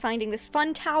adventure and finding this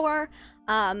fun tower.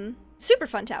 Super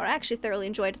fun tower. I actually thoroughly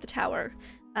enjoyed the tower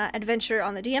adventure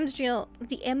on the DM's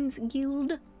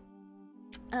Guild.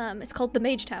 It's called the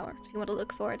Mage Tower, if you want to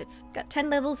look for it. It's got 10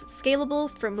 levels, it's scalable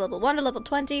from level 1 to level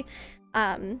 20.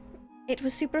 it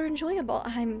was super enjoyable.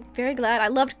 I'm very glad. I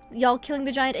loved y'all killing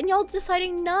the giant and y'all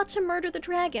deciding not to murder the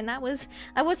dragon. I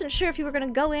wasn't sure if you were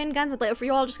gonna go in guns blazing, or if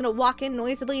you were all just gonna walk in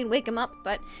noisily and wake him up,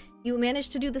 but you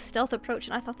managed to do the stealth approach,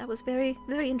 and I thought that was very,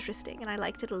 very interesting, and I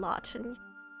liked it a lot.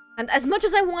 And as much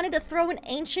as I wanted to throw an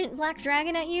ancient black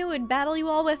dragon at you and battle you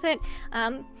all with it,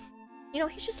 you know,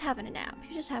 he's just having a nap.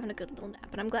 He's just having a good little nap,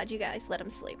 and I'm glad you guys let him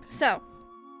sleep. So,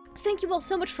 thank you all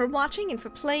so much for watching and for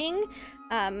playing.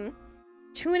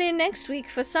 Tune in next week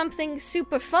for something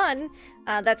super fun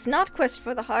that's not Quest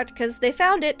for the Heart, because they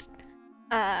found it.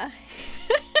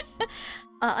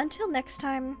 Until next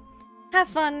time, have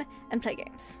fun and play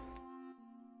games.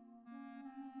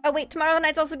 Oh wait, tomorrow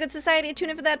night's also Good Society. Tune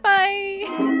in for that.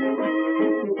 Bye!